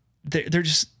they're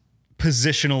just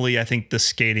positionally, I think the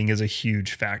skating is a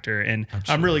huge factor. And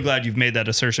absolutely. I'm really glad you've made that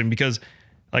assertion because,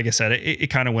 like I said, it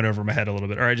kind of went over my head a little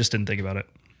bit, or I just didn't think about it.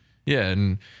 Yeah,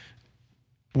 and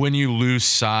when you lose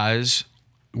size,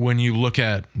 when you look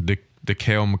at the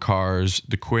Cale Makars,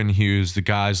 the Quinn Hughes, the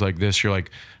guys like this, you're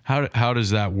like, how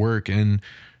does that work? And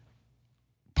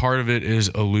part of it is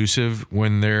elusive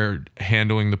when they're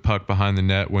handling the puck behind the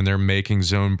net, when they're making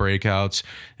zone breakouts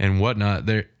and whatnot.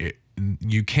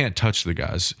 You can't touch the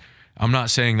guys. I'm not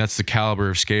saying that's the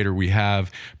caliber of skater we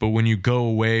have, but when you go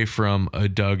away from a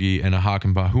Dougie and a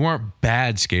Hakanpää, who aren't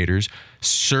bad skaters,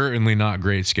 certainly not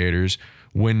great skaters,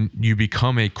 when you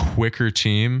become a quicker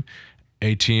team,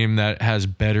 a team that has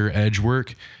better edge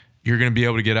work, you're going to be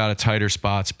able to get out of tighter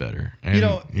spots better. And,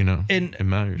 and it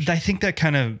matters. I think that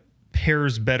kind of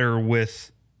pairs better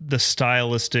with the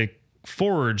stylistic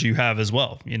forwards you have as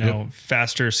well.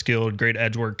 Faster, skilled, great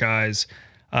edge work guys.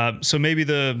 So maybe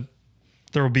there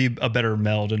will be a better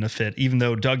meld and a fit, even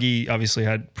though Dougie obviously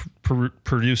had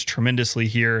produced tremendously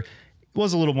here. It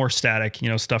was a little more static,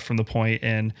 stuff from the point,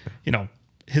 and,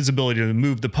 his ability to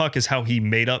move the puck is how he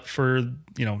made up for,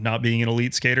 not being an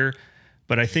elite skater.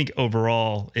 But I think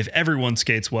overall, if everyone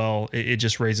skates well, it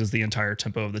just raises the entire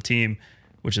tempo of the team,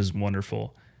 which is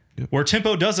wonderful. Yep. Where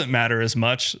tempo doesn't matter as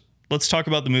much, let's talk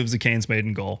about the moves the Canes made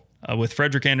in goal. With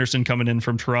Frederik Andersen coming in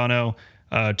from Toronto,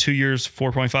 2 years,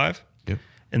 4.5. Yep.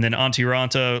 And then Antti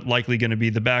Ranta likely going to be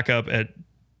the backup at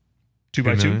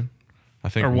 2x2. I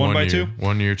think, or 1x2.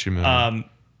 1 year, $2 million.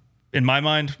 In my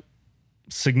mind,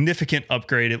 significant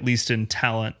upgrade, at least in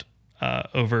talent,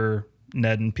 over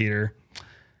Ned and Peter.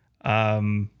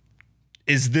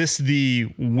 Is this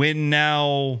the win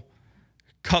now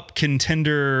cup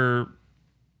contender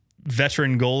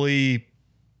veteran goalie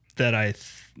that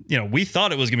we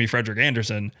thought it was going to be Frederik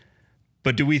Andersen,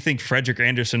 but do we think Frederik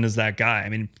Andersen is that guy? I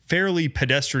mean, fairly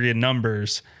pedestrian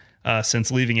numbers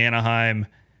since leaving Anaheim,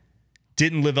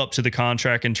 didn't live up to the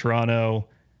contract in Toronto.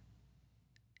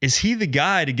 Is he the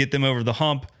guy to get them over the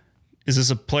hump? Is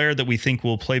this a player that we think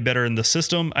will play better in the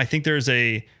system? I think there's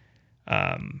a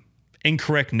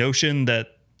incorrect notion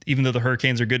that even though the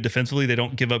Hurricanes are good defensively, they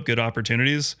don't give up good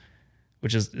opportunities,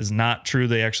 which is not true.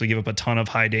 They actually give up a ton of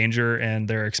high danger, and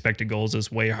their expected goals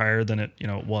is way higher than it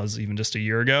was even just a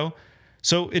year ago.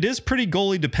 So it is pretty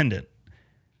goalie dependent.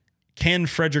 Can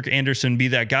Frederik Andersen be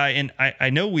that guy? And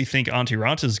I know we think Antti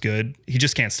Ranta is good. He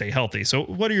just can't stay healthy. So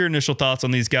what are your initial thoughts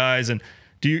on these guys? And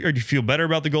do you feel better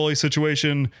about the goalie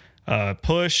situation?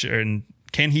 Push, and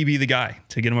can he be the guy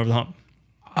to get him over the hump?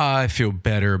 I feel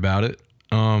better about it.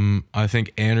 I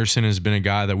think Anderson has been a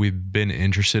guy that we've been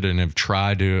interested in and have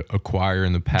tried to acquire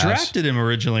in the past. Drafted him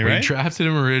originally, right? We drafted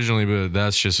him originally, but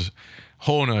that's just a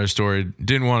whole nother story.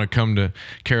 Didn't want to come to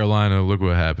Carolina. Look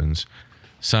what happens.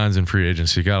 Signs in free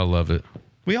agency. Gotta love it.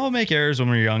 We all make errors when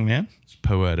we're young, man. It's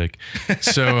poetic.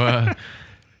 So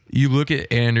you look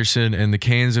at Anderson, and the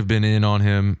Canes have been in on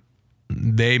him.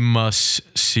 They must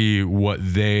see what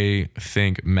they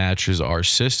think matches our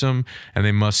system, and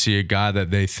they must see a guy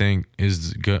that they think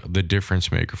is the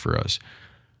difference maker for us.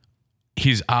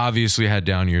 He's obviously had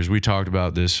down years. We talked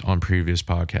about this on previous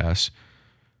podcasts.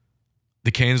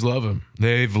 The Canes love him.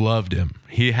 They've loved him.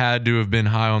 He had to have been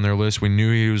high on their list. We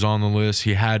knew he was on the list.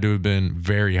 He had to have been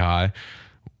very high.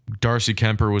 Darcy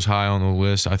Kemper was high on the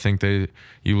list. I think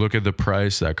you look at the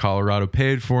price that Colorado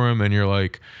paid for him, and you're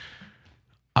like,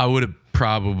 I would have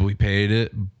probably paid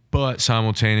it. But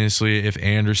simultaneously, if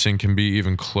Anderson can be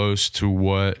even close to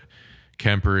what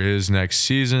Kemper is next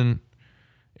season,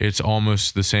 it's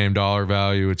almost the same dollar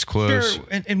value. It's close. Sure.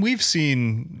 And we've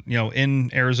seen, in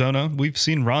Arizona, we've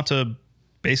seen Ranta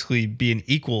basically be an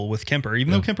equal with Kemper,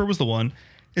 even though Kemper was the one.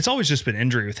 It's always just been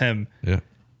injury with him. Yeah.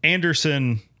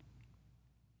 Anderson,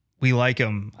 we like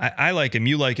him. I like him.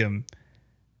 You like him.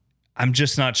 I'm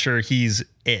just not sure he's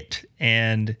it.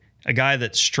 And a guy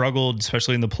that struggled,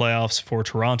 especially in the playoffs for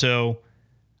Toronto,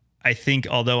 I think,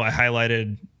 although I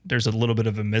highlighted there's a little bit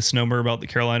of a misnomer about the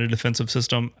Carolina defensive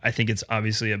system, I think it's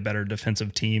obviously a better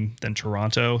defensive team than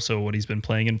Toronto. So what he's had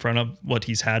playing in front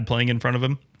of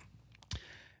him.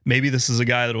 Maybe this is a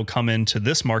guy that will come into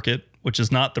this market, which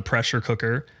is not the pressure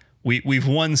cooker. We've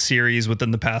won series within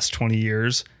the past 20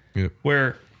 years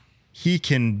where he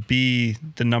can be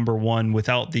the number one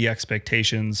without the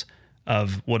expectations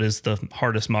of what is the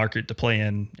hardest market to play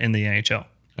in the NHL.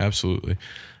 Absolutely.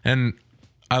 And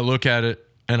I look at it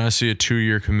and I see a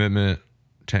 2-year commitment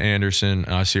to Anderson,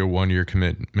 and I see a 1-year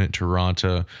commitment to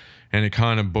Ranta, and it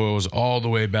kind of boils all the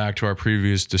way back to our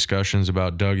previous discussions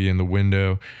about Dougie in the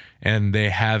window, and they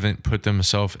haven't put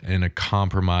themselves in a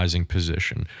compromising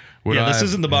position. This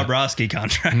isn't the Bobrovsky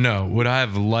contract. No. Would I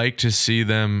have liked to see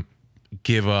them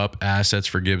give up assets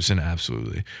for Gibson?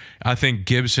 Absolutely. I think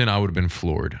Gibson, I would have been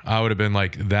floored. I would have been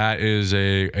like, that is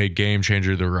a game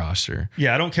changer to the roster.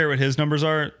 Yeah, I don't care what his numbers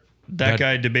are. That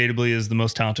guy debatably is the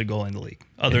most talented goalie in the league,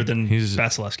 other than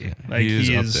Vasilevsky. Yeah,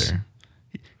 he is up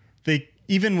there.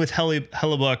 Even with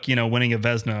Hellebuck, winning a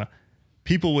Vezina,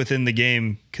 people within the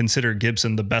game consider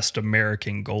Gibson the best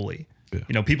American goalie.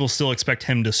 Yeah. People still expect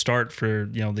him to start for,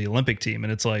 the Olympic team.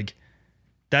 And it's like,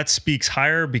 that speaks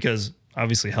higher because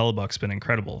obviously Hellebuck's been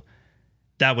incredible.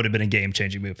 That would have been a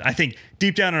game-changing move. I think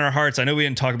deep down in our hearts, I know we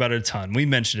didn't talk about it a ton. We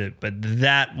mentioned it, but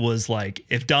that was like,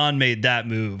 if Don made that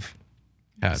move,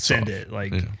 send it.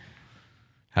 Like,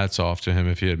 hats off to him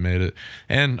if he had made it.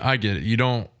 And I get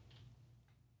it.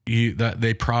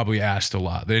 They probably asked a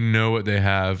lot. They know what they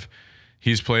have.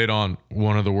 He's played on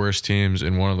one of the worst teams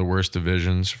in one of the worst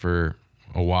divisions for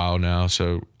a while now,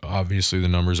 so obviously the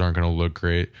numbers aren't going to look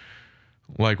great.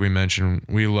 Like we mentioned,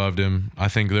 we loved him. I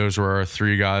think those were our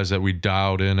three guys that we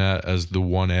dialed in at as the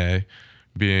 1A,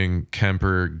 being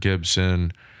Kemper,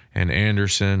 Gibson, and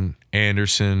Anderson.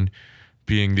 Anderson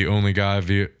being the only guy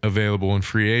available in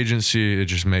free agency. It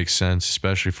just makes sense,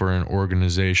 especially for an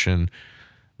organization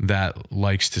that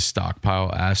likes to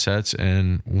stockpile assets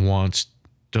and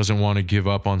doesn't want to give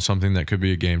up on something that could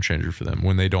be a game changer for them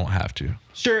when they don't have to.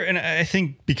 Sure, and I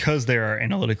think because they are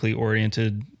analytically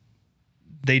oriented,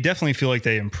 they definitely feel like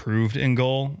they improved in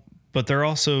goal, but they're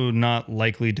also not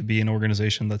likely to be an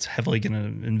organization that's heavily going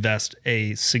to invest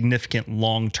a significant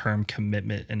long-term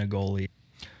commitment in a goalie.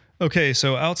 Okay,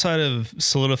 so outside of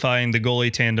solidifying the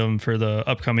goalie tandem for the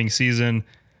upcoming season,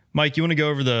 Mike, you want to go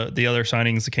over the other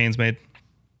signings the Canes made?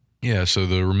 Yeah, so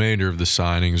the remainder of the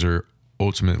signings are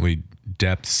ultimately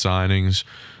depth signings.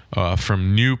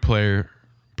 From new player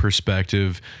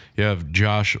perspective, you have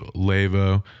Josh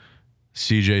Lavo,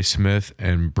 CJ Smith,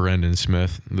 and Brendan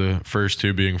Smith. The first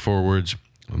two being forwards,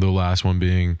 the last one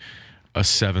being a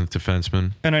seventh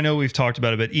defenseman. And I know we've talked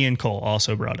about it, but Ian Cole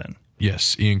also brought in.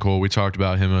 Yes, Ian Cole. We talked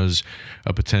about him as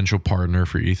a potential partner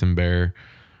for Ethan Bear.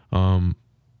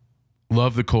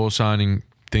 Love the Cole signing.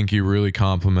 Think he really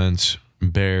complements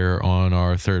Bear on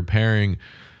our third pairing.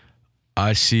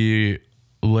 I see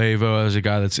Lavo as a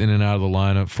guy that's in and out of the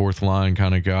lineup, fourth line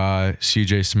kind of guy.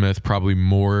 CJ Smith probably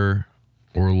more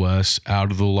or less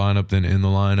out of the lineup than in the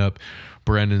lineup.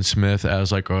 Brendan Smith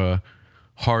as like a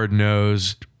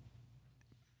hard-nosed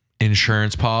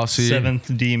insurance policy.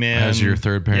 Seventh D-man. As your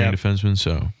third pairing defenseman.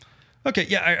 So, okay,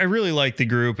 yeah, I really like the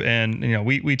group. And,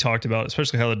 we talked about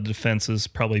especially how the defense is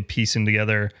probably piecing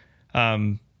together.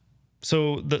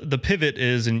 So the pivot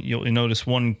is, and you'll notice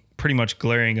one pretty much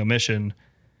glaring omission,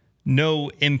 no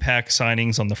impact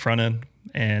signings on the front end.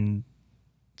 And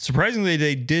surprisingly,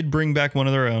 they did bring back one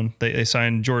of their own. They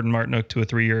signed Jordan Martinook to a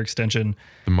 3-year extension.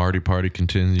 The Marty party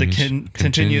continues.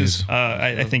 Continues.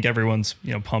 I think everyone's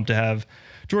pumped to have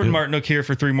Jordan Martinook here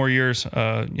for 3 more years.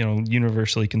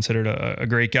 Universally considered a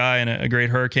great guy and a great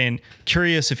Hurricane.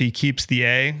 Curious if he keeps the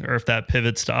A or if that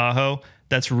pivots to Aho.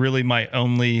 That's really my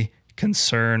only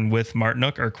concern with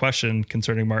Martinook, or question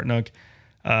concerning Martinook.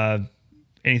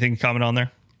 Anything to comment on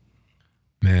there?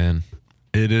 Man,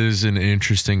 it is an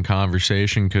interesting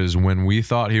conversation because when we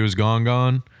thought he was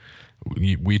gone,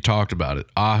 we talked about it.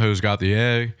 Aho's got the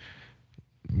A.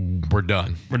 We're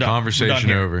done. Conversation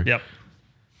over. Yep.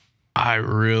 I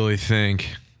really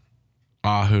think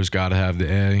Aho's got to have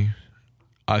the A.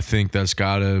 I think that's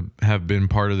got to have been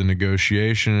part of the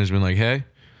negotiation. Has been like, hey,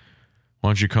 why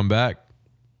don't you come back?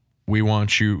 We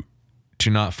want you to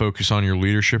not focus on your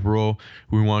leadership role.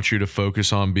 We want you to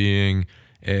focus on being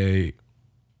a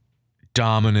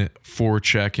dominant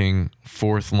forechecking,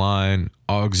 fourth line,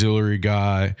 auxiliary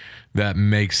guy that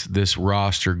makes this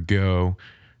roster go.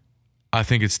 I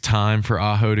think it's time for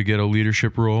Aho to get a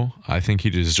leadership role. I think he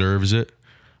deserves it.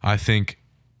 I think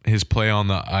his play on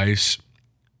the ice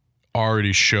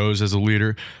already shows as a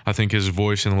leader. I think his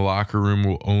voice in the locker room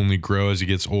will only grow as he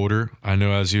gets older. I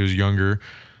know as he was younger,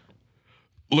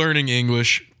 learning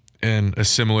English and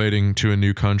assimilating to a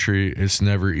new country, it's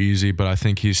never easy, but I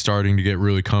think he's starting to get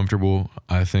really comfortable.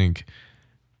 I think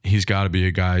he's got to be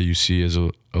a guy you see as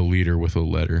a leader with a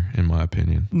letter, in my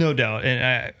opinion. No doubt.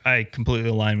 And I completely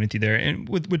align with you there. And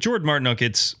with Jordan Martinook,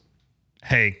 it's,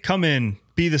 hey, come in,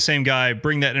 be the same guy,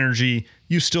 bring that energy.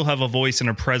 You still have a voice and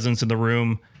a presence in the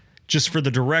room. Just for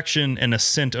the direction and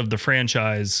ascent of the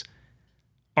franchise,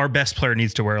 our best player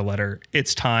needs to wear a letter.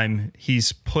 It's time.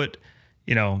 He's put,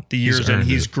 the years in.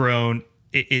 He's grown.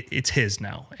 It's his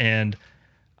now. And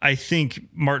I think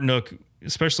Martinook,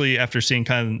 especially after seeing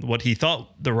kind of what he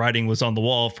thought the writing was on the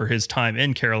wall for his time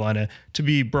in Carolina, to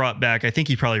be brought back, I think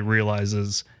he probably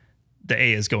realizes the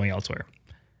A is going elsewhere.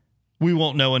 We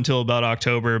won't know until about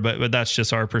October, but that's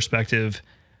just our perspective.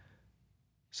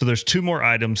 So there's 2 more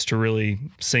items to really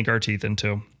sink our teeth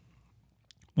into.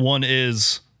 One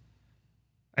is,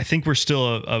 I think we're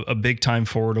still a big time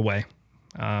forward away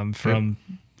from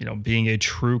being a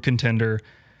true contender.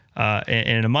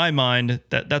 And in my mind,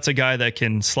 that's a guy that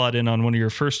can slot in on one of your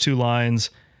first two lines,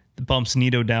 bumps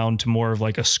Nito down to more of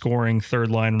like a scoring third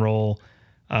line role.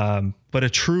 But a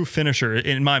true finisher,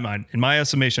 in my mind, in my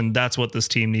estimation, that's what this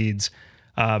team needs.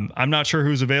 I'm not sure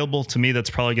who's available. To me, that's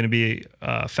probably going to be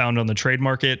found on the trade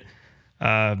market.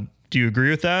 Do you agree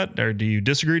with that, or do you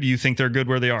disagree? Do you think they're good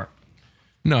where they are?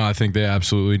 No, I think they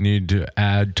absolutely need to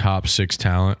add top 6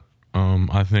 talent.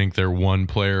 I think they're one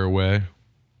player away.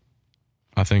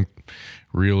 I think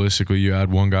realistically, you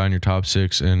add one guy in your top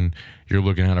 6 and you're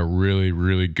looking at a really,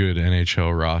 really good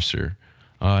NHL roster.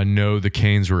 I know the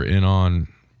Canes were in on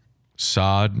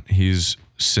Saad. He's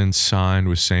since signed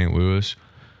with St. Louis,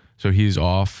 so he's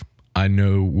off. I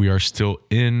know we are still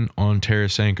in on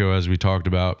Tarasenko, as we talked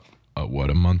about,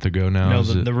 a month ago now? No,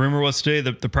 the rumor was today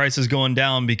that the price is going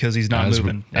down because he's not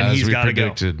moving, and he's got to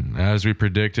go. As we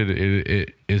predicted,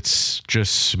 it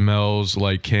just smells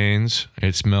like Canes.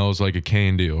 It smells like a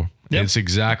Kane deal. Yep. It's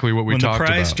exactly what we talked about. When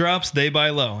the price drops, they buy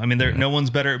low. I mean, no one's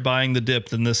better at buying the dip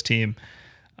than this team.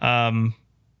 I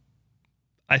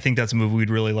think that's a move we'd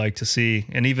really like to see.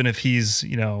 And even if he's,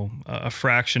 a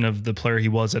fraction of the player he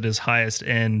was at his highest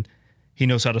end, he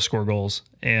knows how to score goals.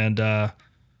 And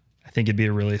I think it'd be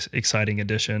a really exciting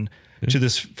addition to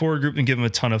this forward group and give them a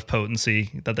ton of potency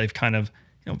that they've kind of,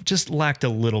 just lacked a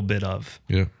little bit of.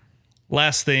 Yeah.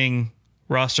 Last thing,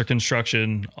 roster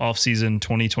construction, offseason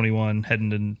 2021,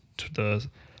 heading into the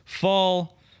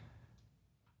fall.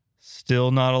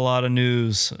 Still not a lot of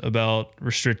news about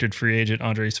restricted free agent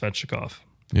Andrei Svechnikov.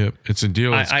 Yep, it's a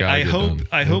deal. I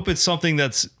hope it's something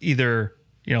that's either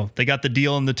they got the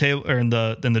deal on the table or in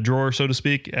the drawer, so to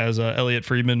speak, as Elliot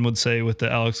Friedman would say with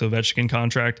the Alex Ovechkin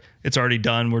contract. It's already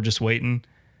done. We're just waiting.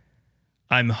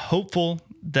 I'm hopeful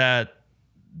that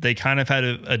they kind of had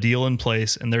a deal in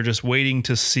place and they're just waiting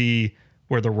to see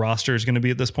where the roster is going to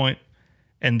be at this point,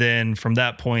 and then from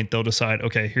that point they'll decide.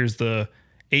 Okay, here's the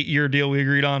 8-year deal we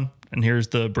agreed on, and here's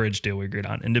the bridge deal we agreed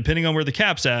on, and depending on where the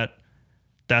cap's at,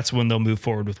 that's when they'll move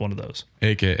forward with one of those.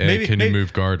 AKA, can you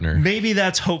move Gardner? Maybe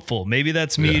that's hopeful. Maybe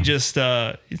that's me just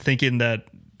thinking that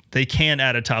they can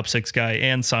add a top 6 guy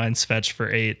and sign Svech for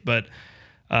 8. But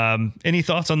any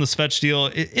thoughts on the Svech deal?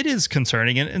 It is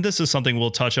concerning, and this is something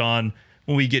we'll touch on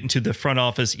when we get into the front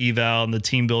office eval and the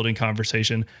team building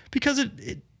conversation, because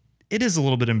it is a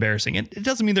little bit embarrassing. It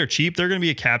doesn't mean they're cheap. They're going to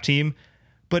be a cap team,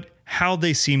 but how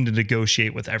they seem to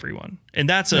negotiate with everyone. And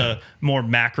that's a more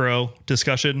macro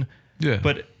discussion. Yeah.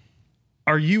 But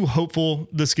are you hopeful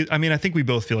I think we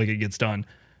both feel like it gets done,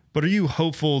 but are you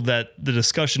hopeful that the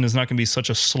discussion is not going to be such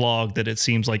a slog that it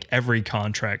seems like every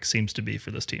contract seems to be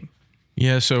for this team?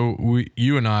 Yeah, so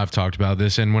you and I have talked about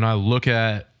this, and when I look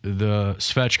at the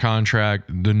Svech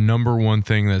contract, the number one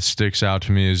thing that sticks out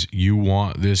to me is you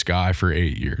want this guy for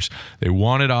 8 years. They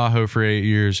wanted Aho for 8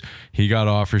 years. He got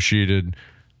offer sheeted.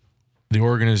 The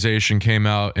organization came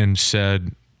out and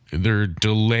said there are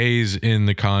delays in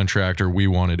the contract, or we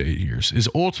wanted 8 years, is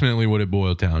ultimately what it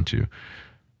boiled down to.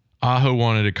 Aho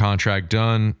wanted a contract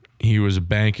done. He was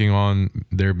banking on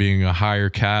there being a higher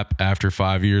cap after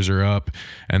 5 years are up,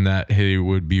 and that he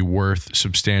would be worth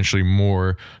substantially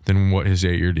more than what his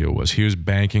 8-year deal was. He was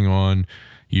banking on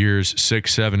years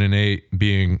 6, 7, and 8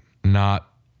 being not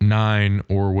 9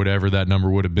 or whatever that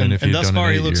number would have been if he had done it. And thus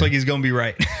far, he looks like he's going to be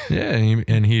right. Yeah,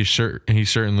 and he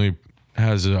certainly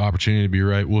has an opportunity to be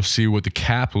right. We'll see what the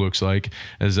cap looks like,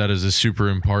 as that is a super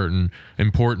important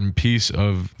piece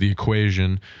of the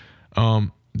equation.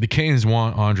 The Canes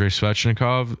want Andrei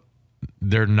Svechnikov.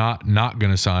 They're not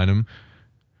going to sign him.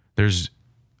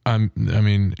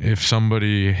 If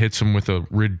somebody hits him with a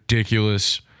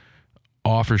ridiculous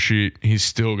offer sheet, he's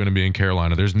still going to be in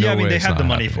Carolina. There's no way. They have the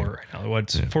money for it right now.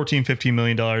 What's $14-15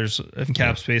 million in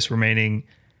cap space remaining.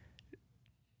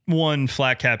 One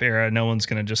flat cap era, no one's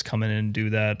going to just come in and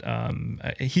do that.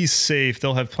 He's safe.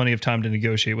 They'll have plenty of time to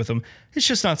negotiate with him. It's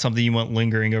just not something you want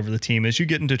lingering over the team as you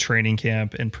get into training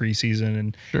camp and preseason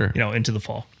and into the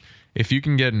fall. If you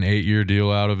can get an 8-year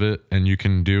deal out of it and you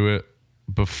can do it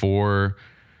before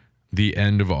the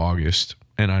end of August,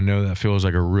 and I know that feels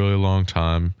like a really long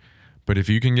time, but if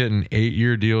you can get an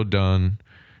 8-year deal done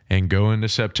and go into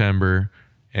September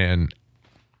and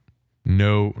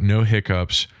no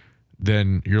hiccups,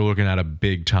 then you're looking at a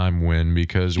big time win,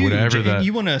 because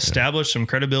you want to establish some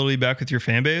credibility back with your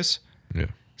fan base. Yeah.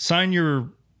 Sign your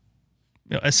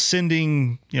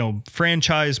ascending,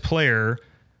 franchise player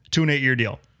to an 8-year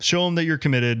deal. Show them that you're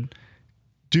committed.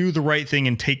 Do the right thing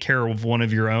and take care of one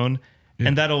of your own,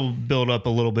 and that'll build up a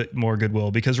little bit more goodwill.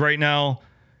 Because right now,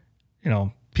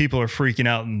 people are freaking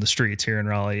out in the streets here in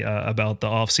Raleigh about the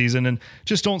offseason and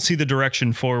just don't see the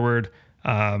direction forward.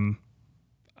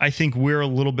 I think we're a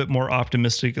little bit more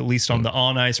optimistic, at least on the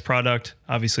on-ice product.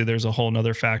 Obviously, there's a whole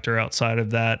nother factor outside of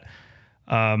that.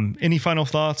 Any final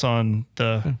thoughts on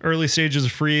the early stages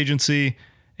of free agency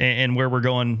and where we're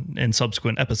going in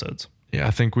subsequent episodes? Yeah,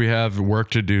 I think we have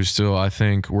work to do still. I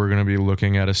think we're going to be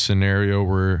looking at a scenario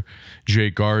where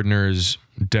Jake Gardner is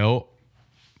dealt,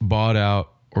 bought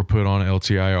out, or put on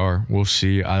LTIR. We'll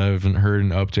see. I haven't heard an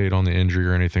update on the injury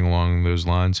or anything along those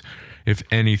lines. If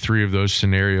any three of those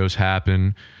scenarios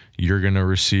happen, you're going to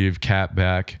receive cap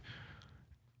back.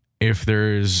 If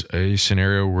there is a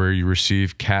scenario where you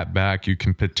receive cap back, you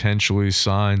can potentially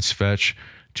sign Svech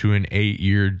to an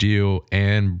 8-year deal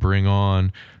and bring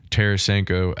on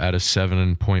Tarasenko at a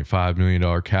 $7.5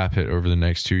 million cap hit over the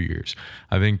next 2 years.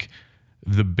 I think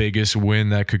the biggest win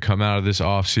that could come out of this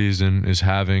offseason is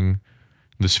having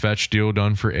the Svech deal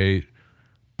done for 8,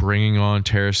 bringing on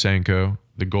Tarasenko.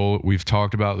 The goal, we've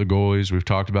talked about the goalies, we've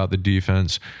talked about the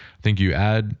defense. I think you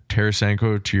add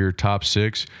Tarasenko to your top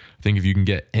 6. I think if you can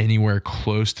get anywhere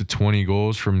close to 20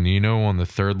 goals from Nino on the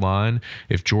third line,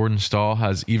 if Jordan Stahl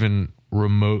has even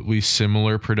remotely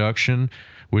similar production,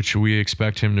 which we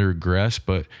expect him to regress,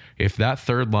 but if that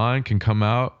third line can come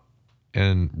out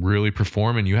and really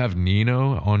perform, and you have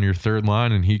Nino on your third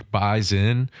line and he buys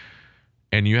in,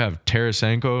 and you have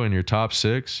Tarasenko in your top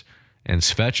 6, and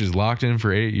Svech is locked in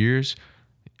for 8 years,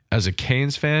 as a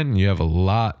Canes fan, you have a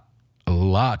lot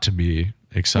to be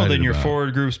excited about. Well, then your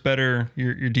forward group's better.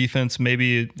 Your defense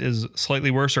maybe is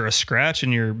slightly worse or a scratch,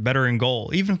 and you're better in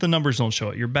goal. Even if the numbers don't show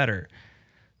it, you're better.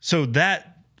 So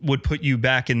that would put you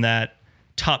back in that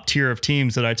top tier of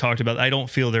teams that I talked about. I don't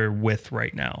feel they're with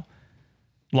right now.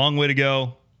 Long way to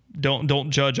go.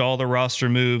 Don't judge all the roster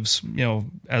moves,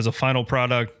 as a final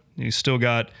product. You still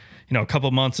got, a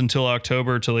couple months until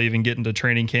October till they even get into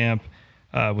training camp,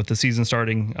 with the season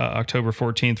starting October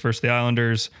 14th versus the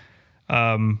Islanders.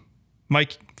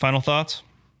 Mike, final thoughts?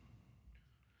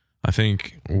 I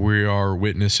think we are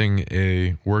witnessing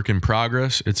a work in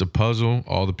progress. It's a puzzle.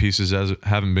 All the pieces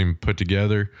haven't been put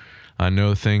together. I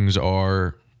know things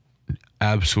are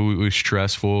absolutely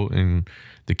stressful in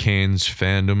the Canes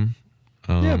fandom.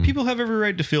 People have every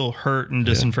right to feel hurt and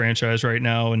disenfranchised right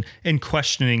now and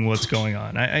questioning what's going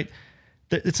on.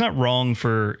 It's not wrong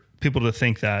for people to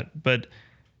think that, but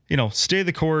stay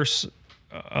the course.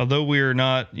 Although we're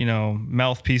not,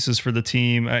 mouthpieces for the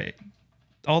team,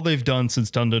 all they've done since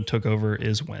Dundon took over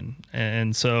is win.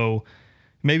 And so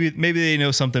maybe they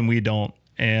know something we don't.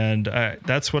 And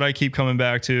that's what I keep coming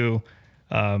back to.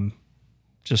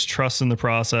 Just trust in the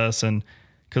process, and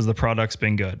because the product's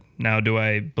been good. Now, do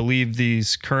I believe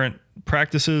these current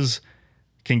practices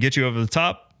can get you over the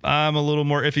top? I'm a little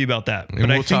more iffy about that.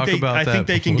 But I think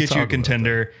they can get you a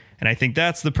contender. And I think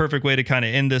that's the perfect way to kind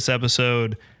of end this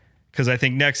episode, because I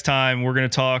think next time we're going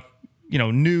to talk,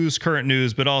 current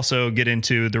news, but also get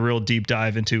into the real deep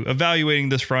dive into evaluating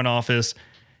this front office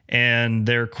and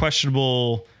their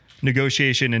questionable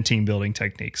negotiation and team building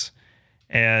techniques.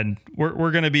 And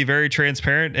we're going to be very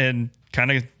transparent and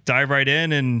kind of dive right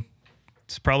in. And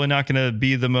it's probably not going to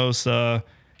be the most,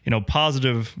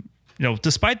 positive,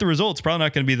 despite the results, probably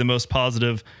not going to be the most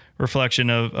positive reflection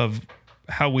of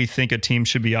how we think a team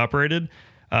should be operated.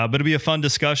 But it'll be a fun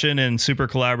discussion and super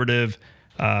collaborative.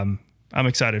 I'm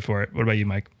excited for it. What about you,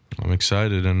 Mike? I'm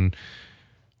excited, and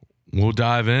we'll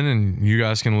dive in, and you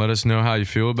guys can let us know how you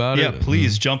feel about it. Yeah,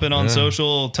 please jump in on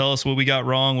social. Tell us what we got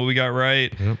wrong, what we got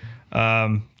right. Yep.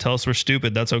 Tell us we're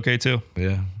stupid. That's okay too.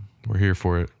 Yeah, we're here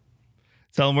for it.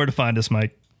 Tell them where to find us,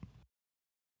 Mike.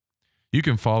 You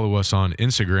can follow us on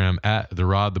Instagram at The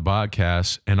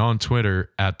Bodcast and on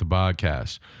Twitter at The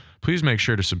Bodcast. Please make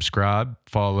sure to subscribe,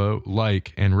 follow,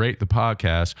 like, and rate the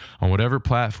podcast on whatever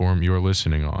platform you are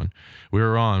listening on. We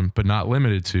are on, but not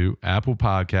limited to, Apple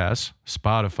Podcasts,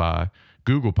 Spotify,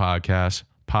 Google Podcasts,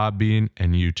 Podbean,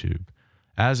 and YouTube.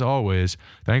 As always,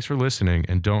 thanks for listening,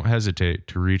 and don't hesitate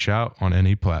to reach out on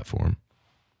any platform.